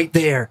 it's like right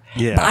there.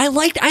 Yeah. but I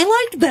liked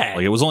that.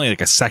 Like it was only like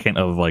a second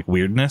of like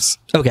weirdness,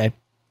 Okay,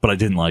 but I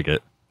didn't like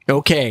it.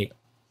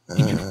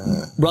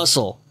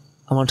 Russell,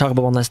 I want to talk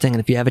about one last thing, and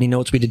if you have any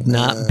notes we did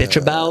not bitch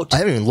about, I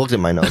haven't even looked at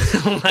my notes.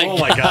 Oh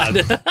my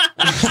god.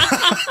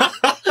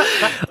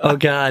 oh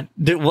god,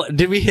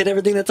 did we hit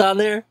everything that's on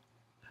there?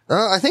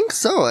 I think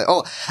so.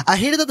 Oh, I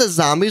hated that the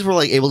zombies were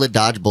like able to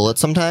dodge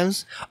bullets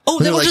sometimes. Oh,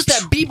 They're that was like,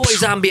 just that b-boy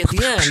zombie at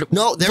the end.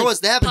 No, there Like, was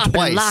that happened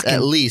popping and twice, locking.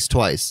 at least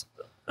twice.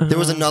 There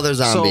was another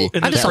zombie.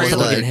 in I just the saw that was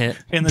someone trailer, getting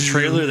hit. in the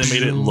trailer, they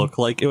made it look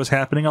like it was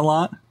happening a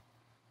lot.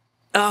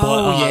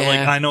 Oh But, yeah,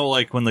 like I know,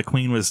 like when the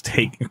queen was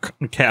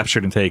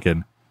captured and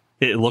taken,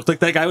 it looked like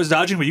that guy was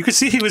dodging, but you could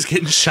see he was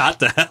getting shot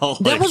to hell.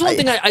 that Like, was one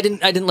thing I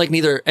didn't like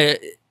neither.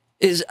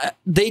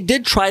 They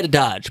did try to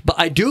dodge, but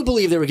I do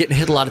believe they were getting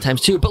hit a lot of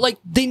times too. But like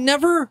they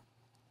never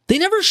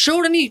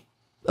showed any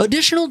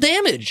additional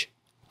damage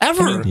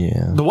ever.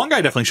 Yeah. the one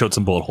guy definitely showed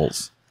some bullet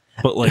holes,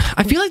 but like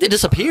I feel like they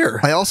disappear.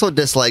 I also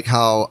dislike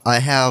how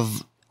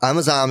I'm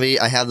a zombie.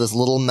 I have this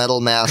little metal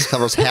mask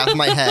covers half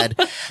my head.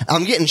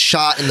 I'm getting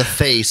shot in the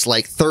face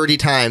like 30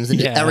 times, and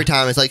Yeah. every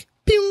time it's like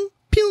pew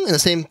pew in the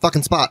same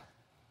fucking spot.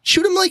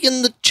 Shoot him like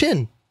in the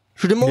chin.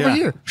 Shoot him over Yeah.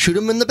 here. Shoot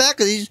him in the back.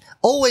 He's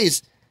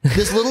always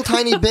this little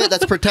tiny bit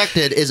that's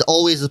protected is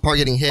always the part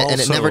getting hit, and it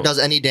Also- never does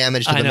any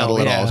damage to I the know, metal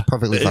at yeah. all. It's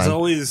perfectly it's fine.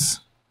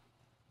 always.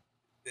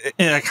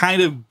 And I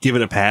kind of give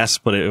it a pass,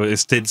 but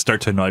it did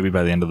start to annoy me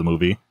by the end of the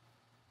movie.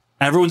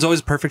 Everyone's always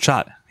a perfect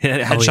shot.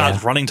 Headshots, yeah.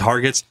 running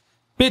targets.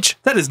 Bitch,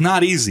 that is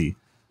not easy.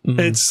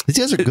 It's These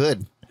guys are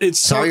good. it's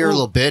Sorry, you're a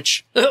little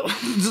bitch.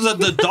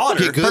 the daughter.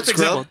 Get good, perfect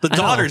scrub. example. The I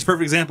know. daughter is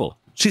perfect example.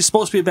 She's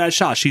supposed to be a bad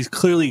shot. She's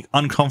clearly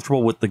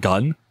uncomfortable with the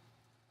gun,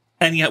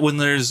 and yet when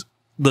there's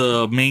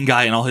the main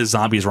guy and all his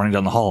zombies running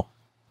down the hall,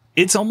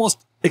 it's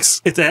almost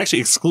it's actually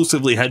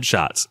exclusively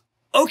headshots.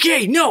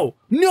 Okay, no.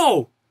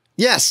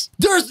 Yes.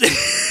 There's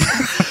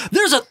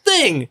there's a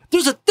thing.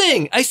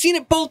 I seen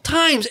it both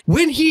times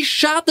when he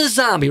shot the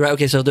zombie. Right.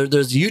 Okay. So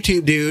there's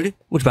YouTube dude,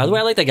 which by the way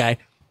I like that guy.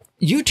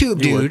 YouTube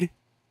dude. What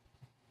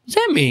does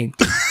that mean?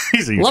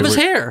 He's a Love his YouTuber.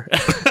 hair.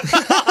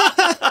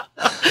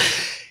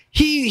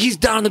 He's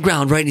down on the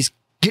ground, right? And he's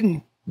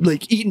getting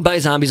like eaten by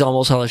zombies,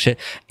 almost all that shit.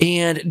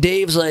 And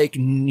Dave's like,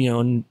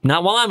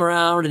 not while I'm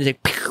around. And he's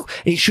like, pew,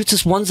 and he shoots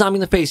this one zombie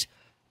in the face.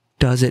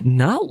 Does it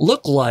not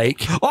look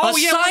like a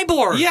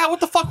cyborg? Yeah, what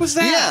the fuck was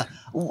that?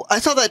 Yeah. I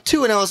saw that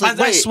too, and I was like,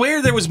 I wait.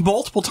 swear there was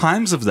multiple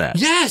times of that.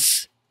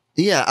 Yes.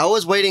 Yeah, I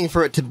was waiting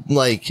for it to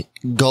like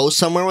go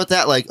somewhere with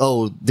that. Like,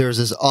 oh, there's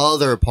this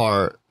other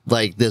part,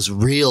 like this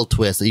real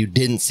twist that you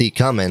didn't see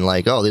coming.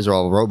 Like, oh, these are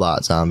all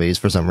robot zombies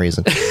for some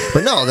reason.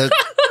 But no,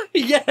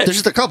 Yes. there's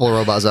just a couple of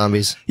robot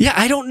zombies. Yeah,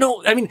 I don't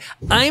know. I mean,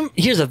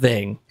 here's the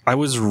thing. I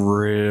was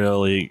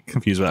really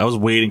confused. I was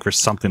waiting for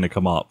something to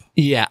come up.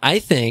 Yeah, I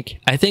think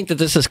that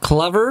this is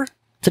clever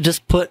to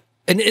just put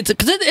And it's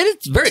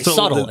very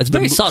subtle. It's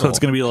very subtle. So it's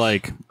going to be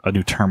like a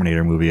new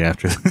Terminator movie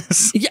after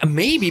this. Yeah,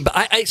 maybe.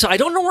 But so I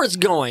don't know where it's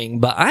going,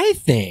 but I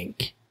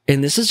think,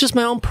 and this is just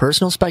my own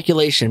personal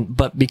speculation,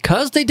 but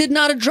because they did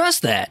not address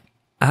that,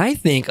 I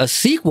think a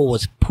sequel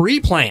was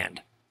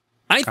pre-planned.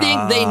 I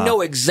think they know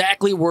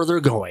exactly where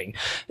they're going.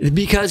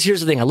 Because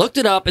here's the thing. I looked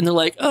it up and they're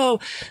like, oh,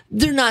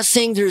 they're not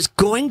saying there's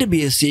going to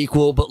be a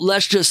sequel, but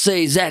let's just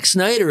say Zack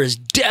Snyder is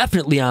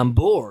definitely on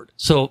board.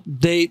 So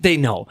they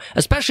know.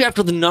 Especially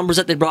after the numbers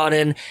that they brought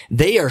in,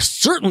 they are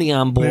certainly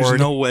on board.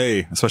 There's no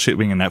way, especially it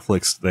being a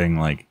Netflix thing.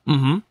 Like,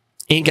 And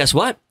guess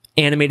what?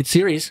 Animated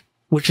series,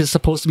 which is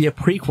supposed to be a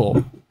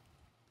prequel.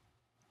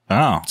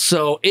 oh.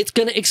 So it's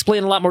going to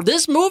explain a lot more.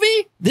 This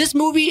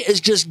movie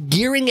is just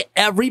gearing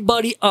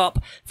everybody up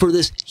for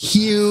this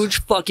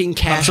huge fucking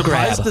cash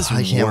grab.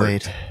 I can't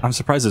wait. I'm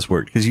surprised this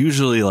worked because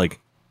usually,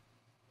 like,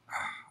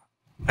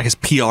 I guess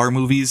PR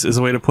movies is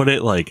a way to put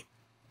it. Like,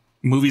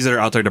 movies that are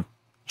out there to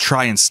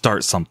try and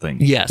start something.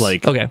 Yes.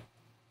 Like, okay.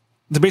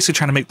 They're basically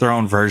trying to make their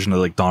own version of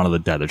like Dawn of the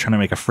Dead. They're trying to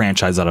make a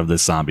franchise out of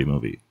this zombie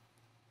movie.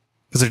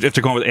 Because if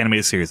they're going with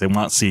animated series, they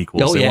want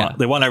sequels. Oh,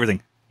 They want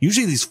everything.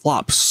 Usually these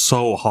flop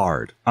so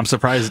hard. I'm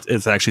surprised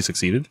it's actually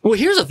succeeded. Well,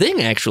 here's the thing,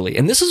 actually,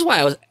 and this is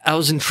why I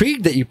was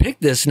intrigued that you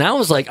picked this, and I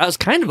was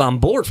kind of on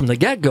board from the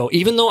get-go,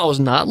 even though I was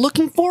not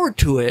looking forward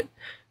to it.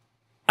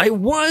 I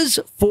was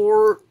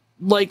for,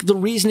 like, the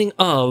reasoning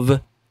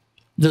of,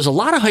 there's a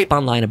lot of hype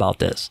online about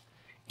this,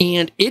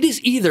 and it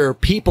is either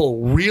people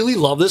really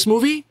love this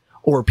movie,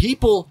 or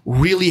people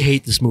really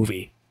hate this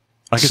movie.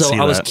 I could see that.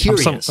 I was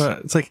curious.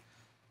 It's like,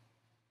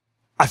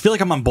 I feel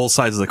like I'm on both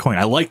sides of the coin.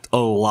 I liked a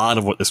lot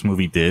of what this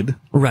movie did.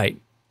 Right.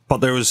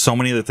 But there was so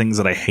many of the things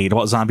that I hate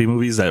about zombie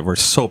movies that were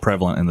so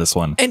prevalent in this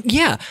one. And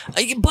yeah,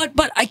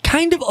 but I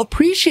kind of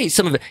appreciate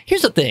some of it.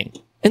 Here's the thing.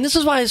 And this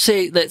is why I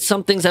say that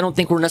some things I don't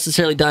think were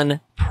necessarily done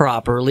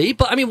properly.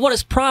 But I mean, what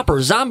is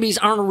proper? Zombies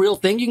aren't a real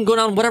thing. You can go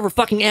down whatever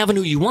fucking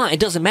avenue you want. It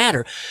doesn't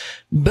matter.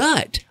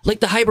 But like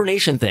the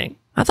hibernation thing,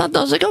 I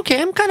was like, okay,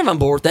 I'm kind of on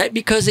board with that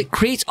because it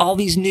creates all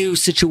these new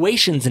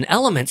situations and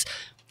elements.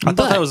 I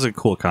thought that was a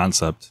cool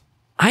concept.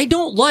 I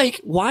don't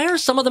like, why are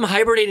some of them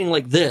hibernating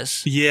like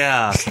this?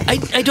 Yeah.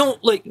 I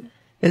don't like.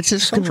 It's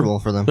just comfortable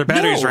for them. Their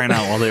batteries ran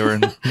out while they were in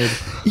mid.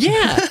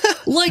 Yeah.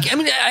 Like, I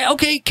mean,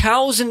 okay,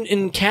 cows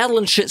and cattle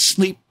and shit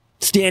sleep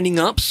standing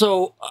up,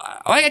 so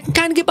I can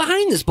kind of get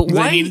behind this, but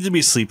why? They needed to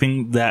be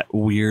sleeping that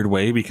weird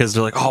way because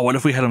they're like, oh, what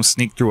if we had them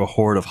sneak through a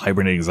horde of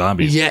hibernating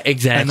zombies? Yeah,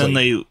 exactly. And then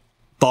they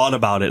thought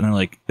about it and they're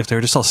like, if they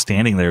were just all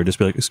standing there, just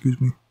be like,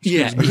 excuse me.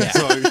 Yeah.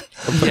 Sorry.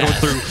 I'm going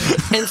through.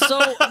 And so,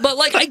 but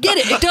like, I get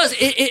it. It does.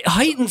 It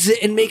heightens it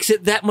and makes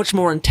it that much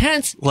more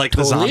intense. Like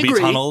the zombie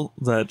tunnel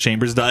that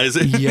Chambers dies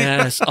in.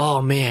 Yes.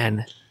 Oh,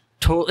 man.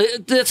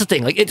 That's the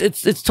thing. Like,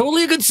 it's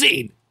totally a good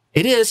scene.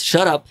 It is.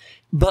 Shut up.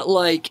 But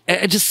like,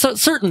 just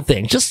certain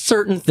things.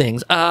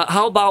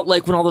 How about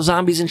like when all the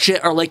zombies and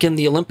shit are like in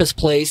the Olympus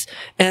place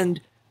and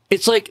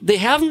it's like they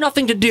have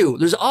nothing to do.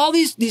 There's all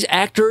these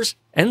actors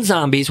and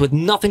zombies with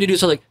nothing to do.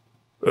 So like,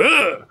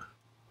 and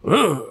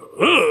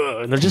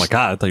they're just, oh my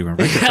God, I thought you were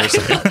breaking for a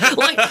second.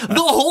 like the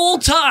whole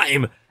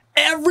time,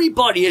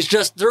 everybody is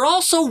just, they're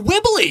all so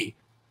wibbly.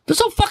 They're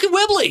so fucking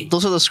wibbly.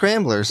 Those are the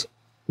scramblers.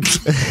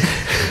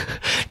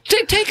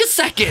 Take a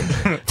second.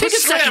 Take a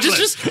second.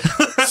 Just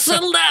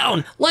settle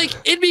down. Like,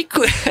 it'd be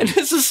cool. And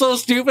this is so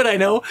stupid, I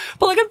know.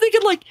 But like, I'm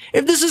thinking like,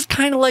 if this is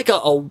kind of like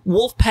a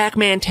wolf pack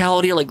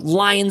mentality, or like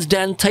lion's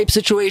den type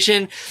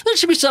situation, there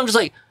should be some just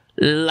like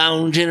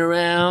lounging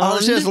around. Oh,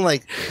 she doesn't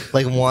like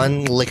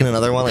one licking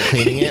another one, like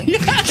cleaning it.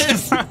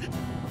 Yes.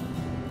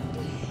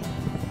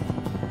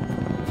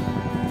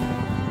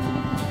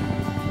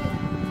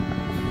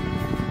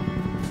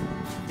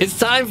 It's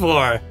time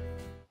for.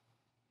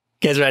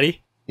 You guys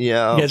ready?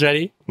 Yeah. You guys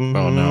ready?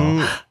 Oh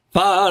no.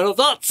 Final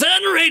thoughts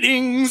and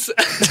ratings.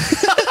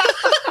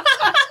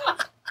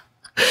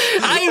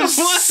 I am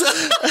what?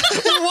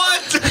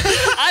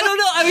 I don't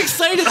know. I'm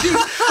excited, dude.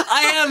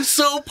 I am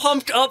so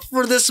pumped up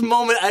for this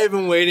moment. I have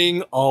been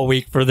waiting all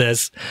week for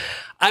this.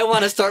 I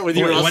want to start with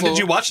you, Wait, Russell. when did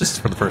you watch this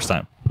for the first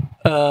time?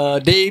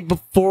 Day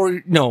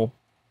before. No,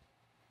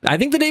 I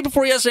think the day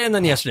before yesterday, and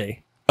then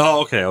yesterday.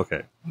 Oh, okay.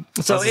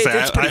 So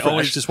it's pretty I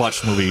always fresh. just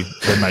watch the movie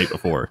the night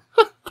before.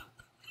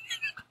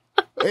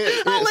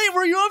 How late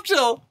were you up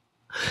till?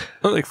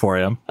 Like 4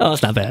 a.m. Oh,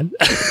 it's not bad.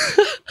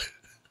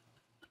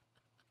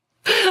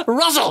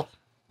 Russell,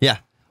 Yeah.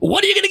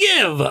 what are you gonna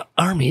give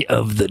Army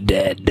of the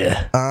Dead?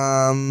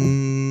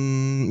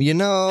 You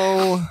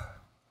know,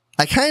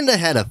 I kind of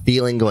had a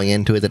feeling going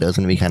into it that it was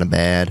going to be kind of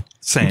bad.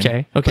 Same.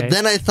 Okay. But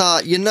then I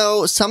thought,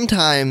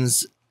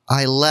 sometimes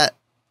I let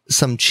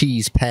some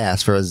cheese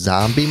pass for a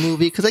zombie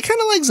movie because I kind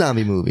of like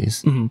zombie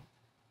movies. Mhm.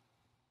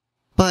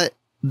 But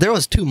there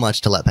was too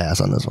much to let pass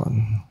on this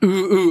one.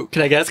 Ooh.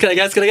 Can I guess?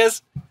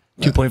 2.5.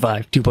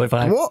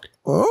 2.5. Whoa.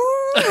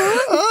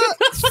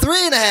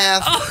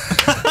 3.5.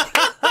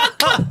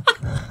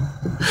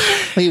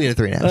 I'll give you a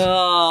 3.5.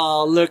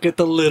 Oh, look at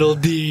the little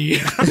D.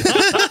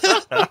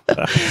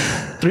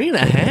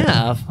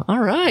 3.5. All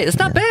right. It's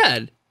not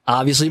bad.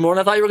 Obviously more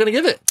than I thought you were going to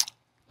give it.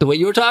 The way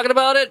you were talking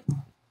about it,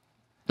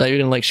 Thought you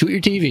were gonna like shoot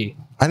your TV.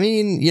 I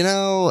mean, you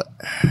know,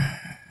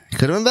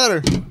 could have been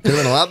better. Could have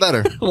been a lot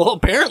better. Well,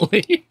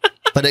 apparently.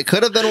 But it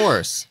could have been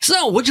worse.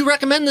 So, would you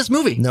recommend this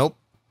movie? Nope.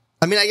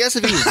 I mean, I guess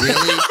if you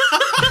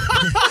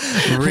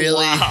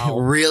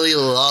really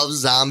love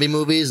zombie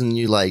movies and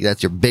you like,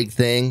 that's your big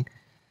thing.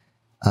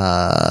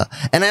 And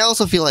I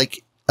also feel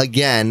like,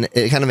 again,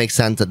 it kind of makes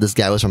sense that this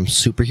guy was from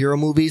superhero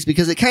movies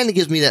because it kind of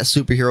gives me that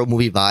superhero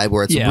movie vibe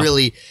where it's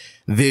really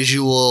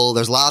visual.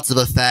 There's lots of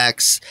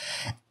effects.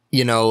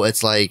 You know,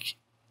 it's like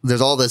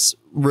there's all this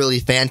really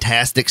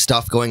fantastic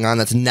stuff going on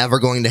that's never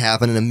going to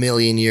happen in a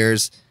million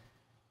years.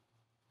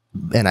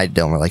 And I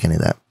don't really like any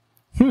of that.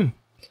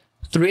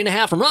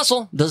 3.5 from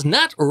Russell. Does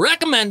not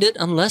recommend it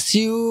unless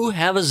you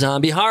have a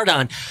zombie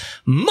hard-on.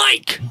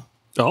 Mike!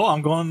 Oh,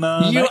 I'm going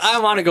next. I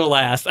want to go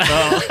last.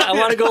 I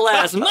want to go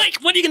last. Mike,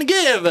 what are you going to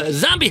give?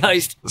 Zombie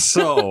Heist.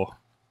 So,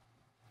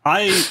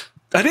 I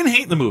didn't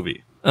hate the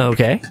movie.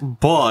 Okay.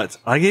 But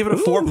I gave it a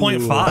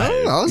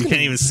 4.5. You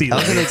can't even see that. I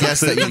was going to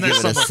guess that you give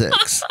it a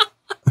 6.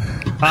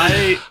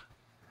 I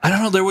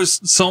don't know. There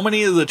was so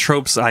many of the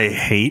tropes I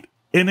hate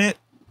in it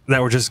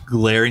that were just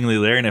glaringly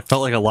there, and it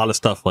felt like a lot of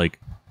stuff, like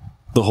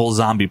the whole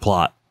zombie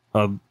plot,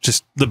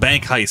 just the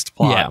bank heist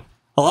plot. Yeah.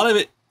 A lot of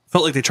it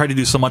felt like they tried to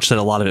do so much that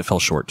a lot of it fell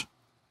short.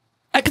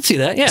 I could see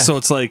that, yeah. So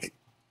it's like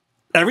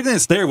everything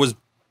that's there was,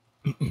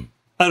 I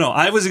don't know.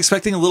 I was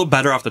expecting a little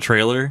better off the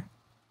trailer.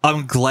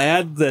 I'm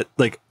glad that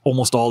like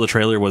almost all the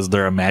trailer was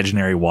their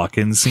imaginary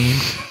walk-in scene.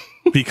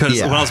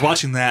 Because when I was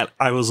watching that,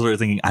 I was literally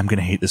thinking, I'm going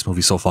to hate this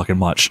movie so fucking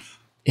much.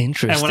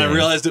 Interesting. And when I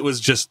realized it was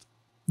just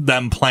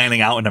them planning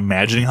out and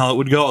imagining how it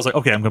would go, I was like,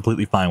 okay, I'm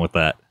completely fine with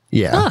that.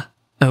 Yeah.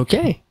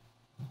 Okay.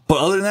 But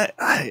other than that,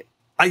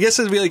 I guess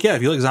it'd be like, yeah,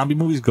 if you like zombie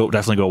movies,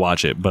 definitely go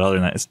watch it. But other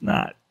than that, it's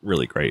not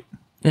really great.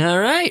 All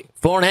right.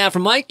 4.5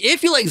 from Mike.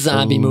 If you like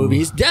zombie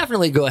movies,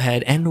 definitely go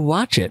ahead and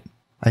watch it.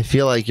 I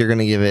feel like you're going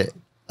to give it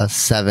a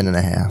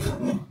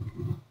 7.5.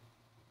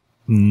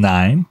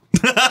 9.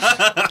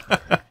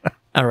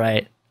 All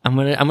right. I'm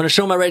gonna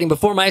show my rating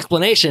before my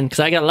explanation because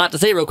I got a lot to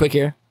say real quick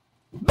here.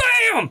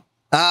 Bam!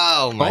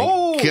 Oh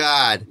my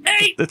God.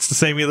 8. It's the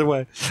same either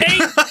way.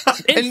 8.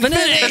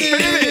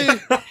 Infinity.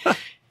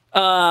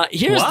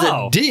 Here's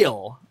the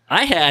deal.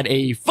 I had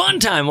a fun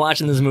time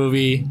watching this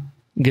movie.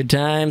 Good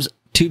times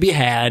to be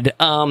had.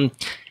 I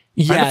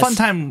had a fun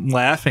time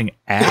laughing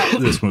at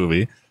this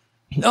movie.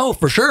 Oh,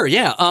 for sure.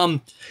 Yeah.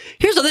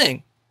 Here's the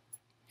thing.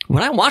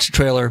 When I watched the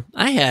trailer,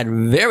 I had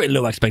very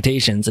low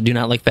expectations. I do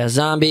not like fast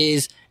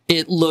zombies.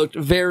 It looked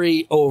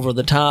very over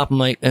the top. I'm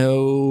like,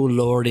 oh,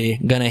 lordy,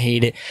 gonna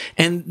hate it.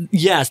 And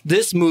yes,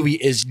 this movie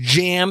is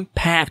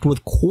jam-packed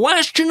with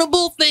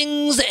questionable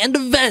things and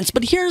events.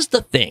 But here's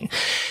the thing.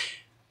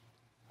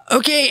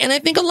 Okay, and I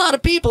think a lot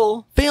of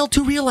people fail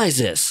to realize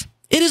this.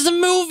 It is a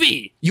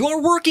movie. You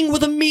are working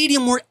with a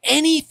medium where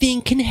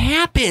anything can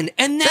happen.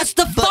 And that's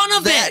the fun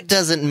of it. That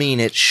doesn't mean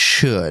it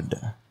should.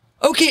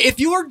 Okay, if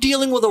you're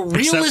dealing with a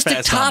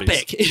realistic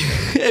topic,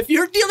 I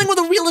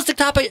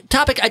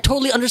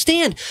totally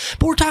understand.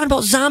 But we're talking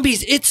about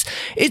zombies. It's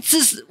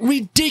this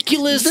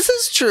ridiculous. This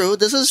is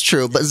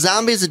true. But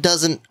zombies, it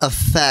doesn't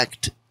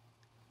affect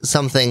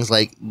some things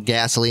like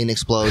gasoline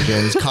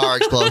explosions, car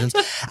explosions.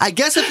 I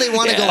guess if they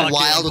want to go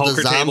wild with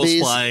the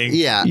zombies,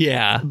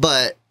 yeah.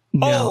 But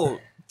no.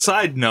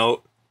 Side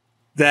note.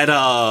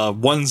 That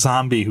one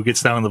zombie who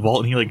gets down in the vault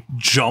and he like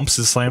jumps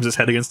and slams his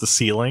head against the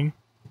ceiling.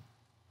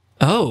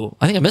 Oh,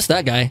 I think I missed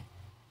that guy.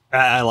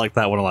 I like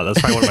that one a lot. That's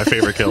probably one of my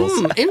favorite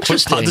kills.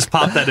 Interesting. Just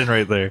pop that in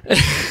right there.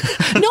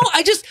 No,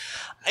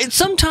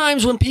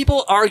 sometimes when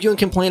people argue and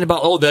complain about,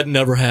 oh, that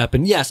never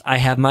happened. Yes, I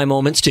have my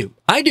moments too.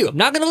 I do. I'm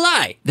not going to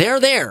lie. They're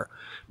there.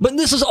 But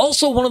this is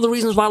also one of the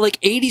reasons why I like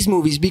 80s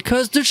movies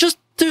because there's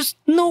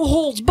no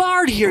holds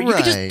barred here. You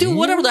can just do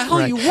whatever the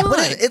hell you want.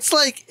 But it's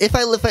like if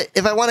I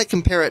want to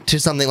compare it to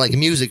something like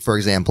music, for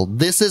example,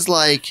 this is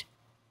like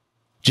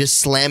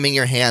just slamming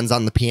your hands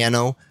on the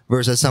piano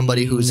versus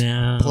somebody who's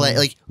play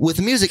like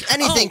with music,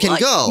 anything can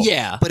go.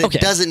 Yeah. But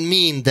it doesn't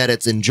mean that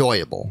it's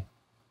enjoyable.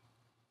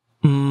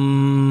 I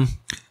don't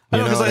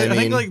know, because I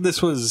think like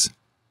this was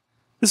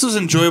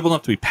enjoyable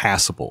enough to be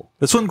passable.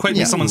 This wouldn't quite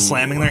be someone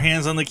slamming their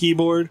hands on the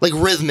keyboard, like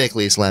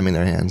rhythmically slamming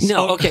their hands.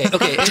 No, okay.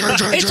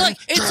 It's like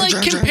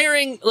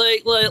comparing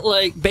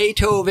like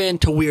Beethoven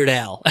to Weird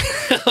Al.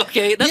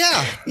 Okay,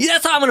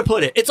 that's how I'm gonna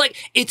put it. It's like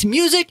it's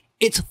music.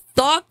 It's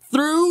thought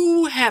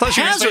through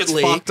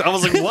haphazardly. I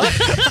was like, what?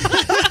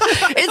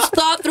 It's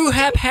thought through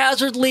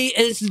haphazardly,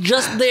 and it's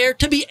just there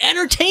to be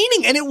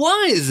entertaining, and it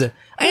was.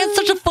 I had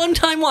such a fun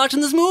time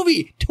watching this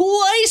movie.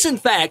 Twice, in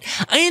fact.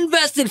 I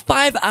invested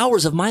 5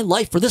 hours of my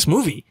life for this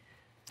movie.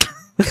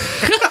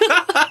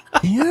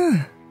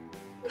 Yeah.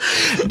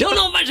 Don't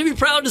know if I should be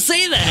proud to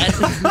say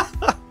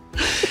that.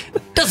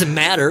 Doesn't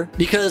matter,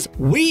 because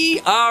we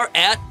are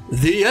at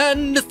the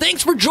end.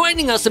 Thanks for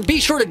joining us, and be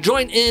sure to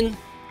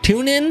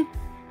tune in,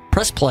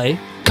 press play,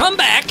 come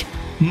back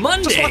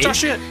Monday. Just watch our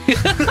shit.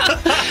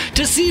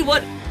 To see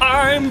what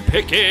I'm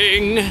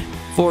picking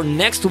for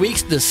next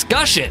week's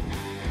discussion.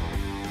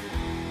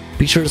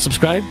 Be sure to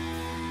subscribe,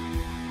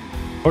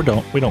 Or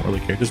don't. We don't really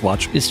care. Just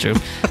watch. It's true.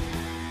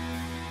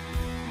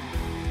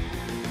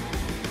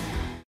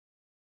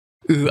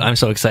 Ooh, I'm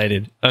so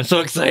excited. I'm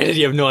so excited.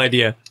 You have no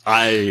idea.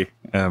 I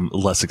am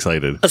less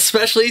excited.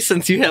 Especially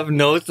since you have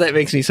notes. That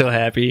makes me so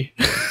happy.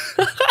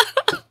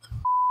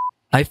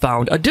 I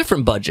found a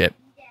different budget.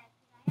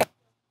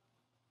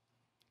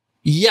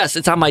 Yes,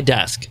 it's on my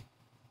desk.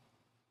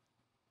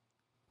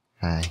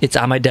 Hi. It's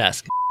on my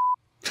desk.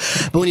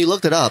 But when you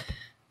looked it up,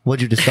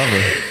 what'd you discover?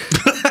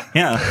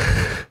 Yeah.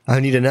 I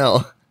need to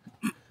know.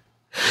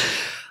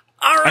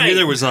 All right. I knew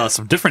there was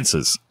some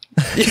differences.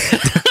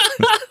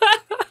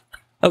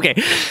 Okay.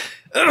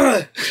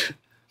 But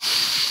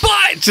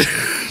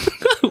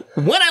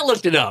when I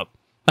looked it up,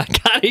 I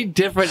got a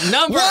different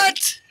number.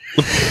 What?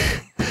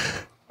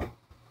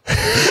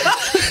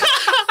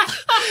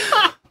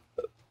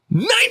 $90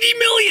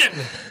 million.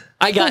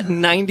 I got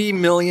 $90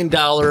 million.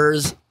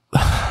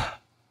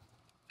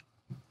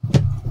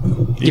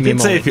 You can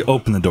say if you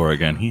open the door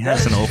again. He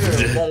hasn't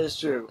opened it. That is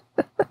true.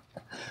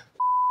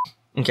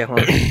 Okay, hold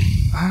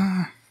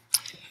on.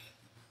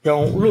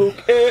 Don't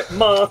look at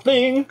my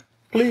thing,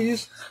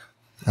 please.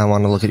 I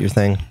want to look at your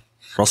thing.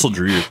 Russell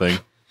drew your thing.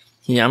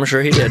 Yeah, I'm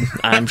sure he did.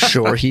 I'm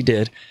sure he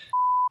did.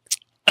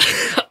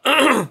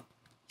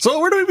 So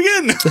where do we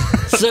begin?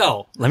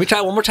 So, let me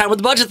try one more time with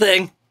the budget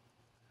thing.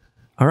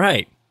 All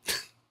right.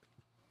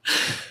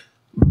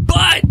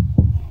 But,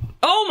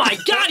 oh my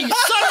God, you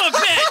son of a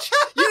bitch!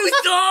 You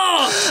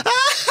oh!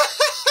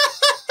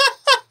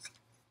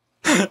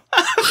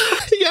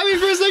 You got me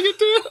for a second,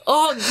 too?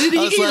 Oh, did he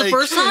get you the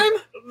first time?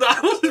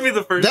 That wasn't me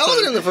the first That time.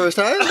 wasn't the first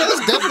time. That was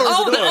definitely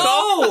the door.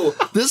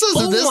 Oh, This is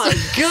oh this. my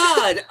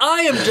God,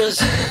 I am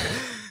just...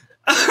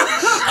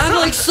 I'm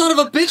like, son of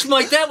a bitch,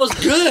 Mike, that was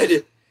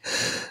good.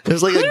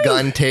 There's like a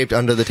gun taped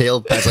under the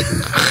tail. That's like.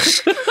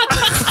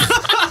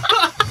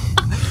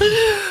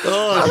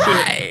 All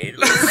right,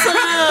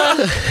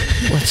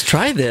 let's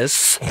try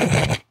this.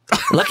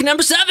 Lucky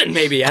number 7,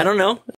 maybe. I don't know.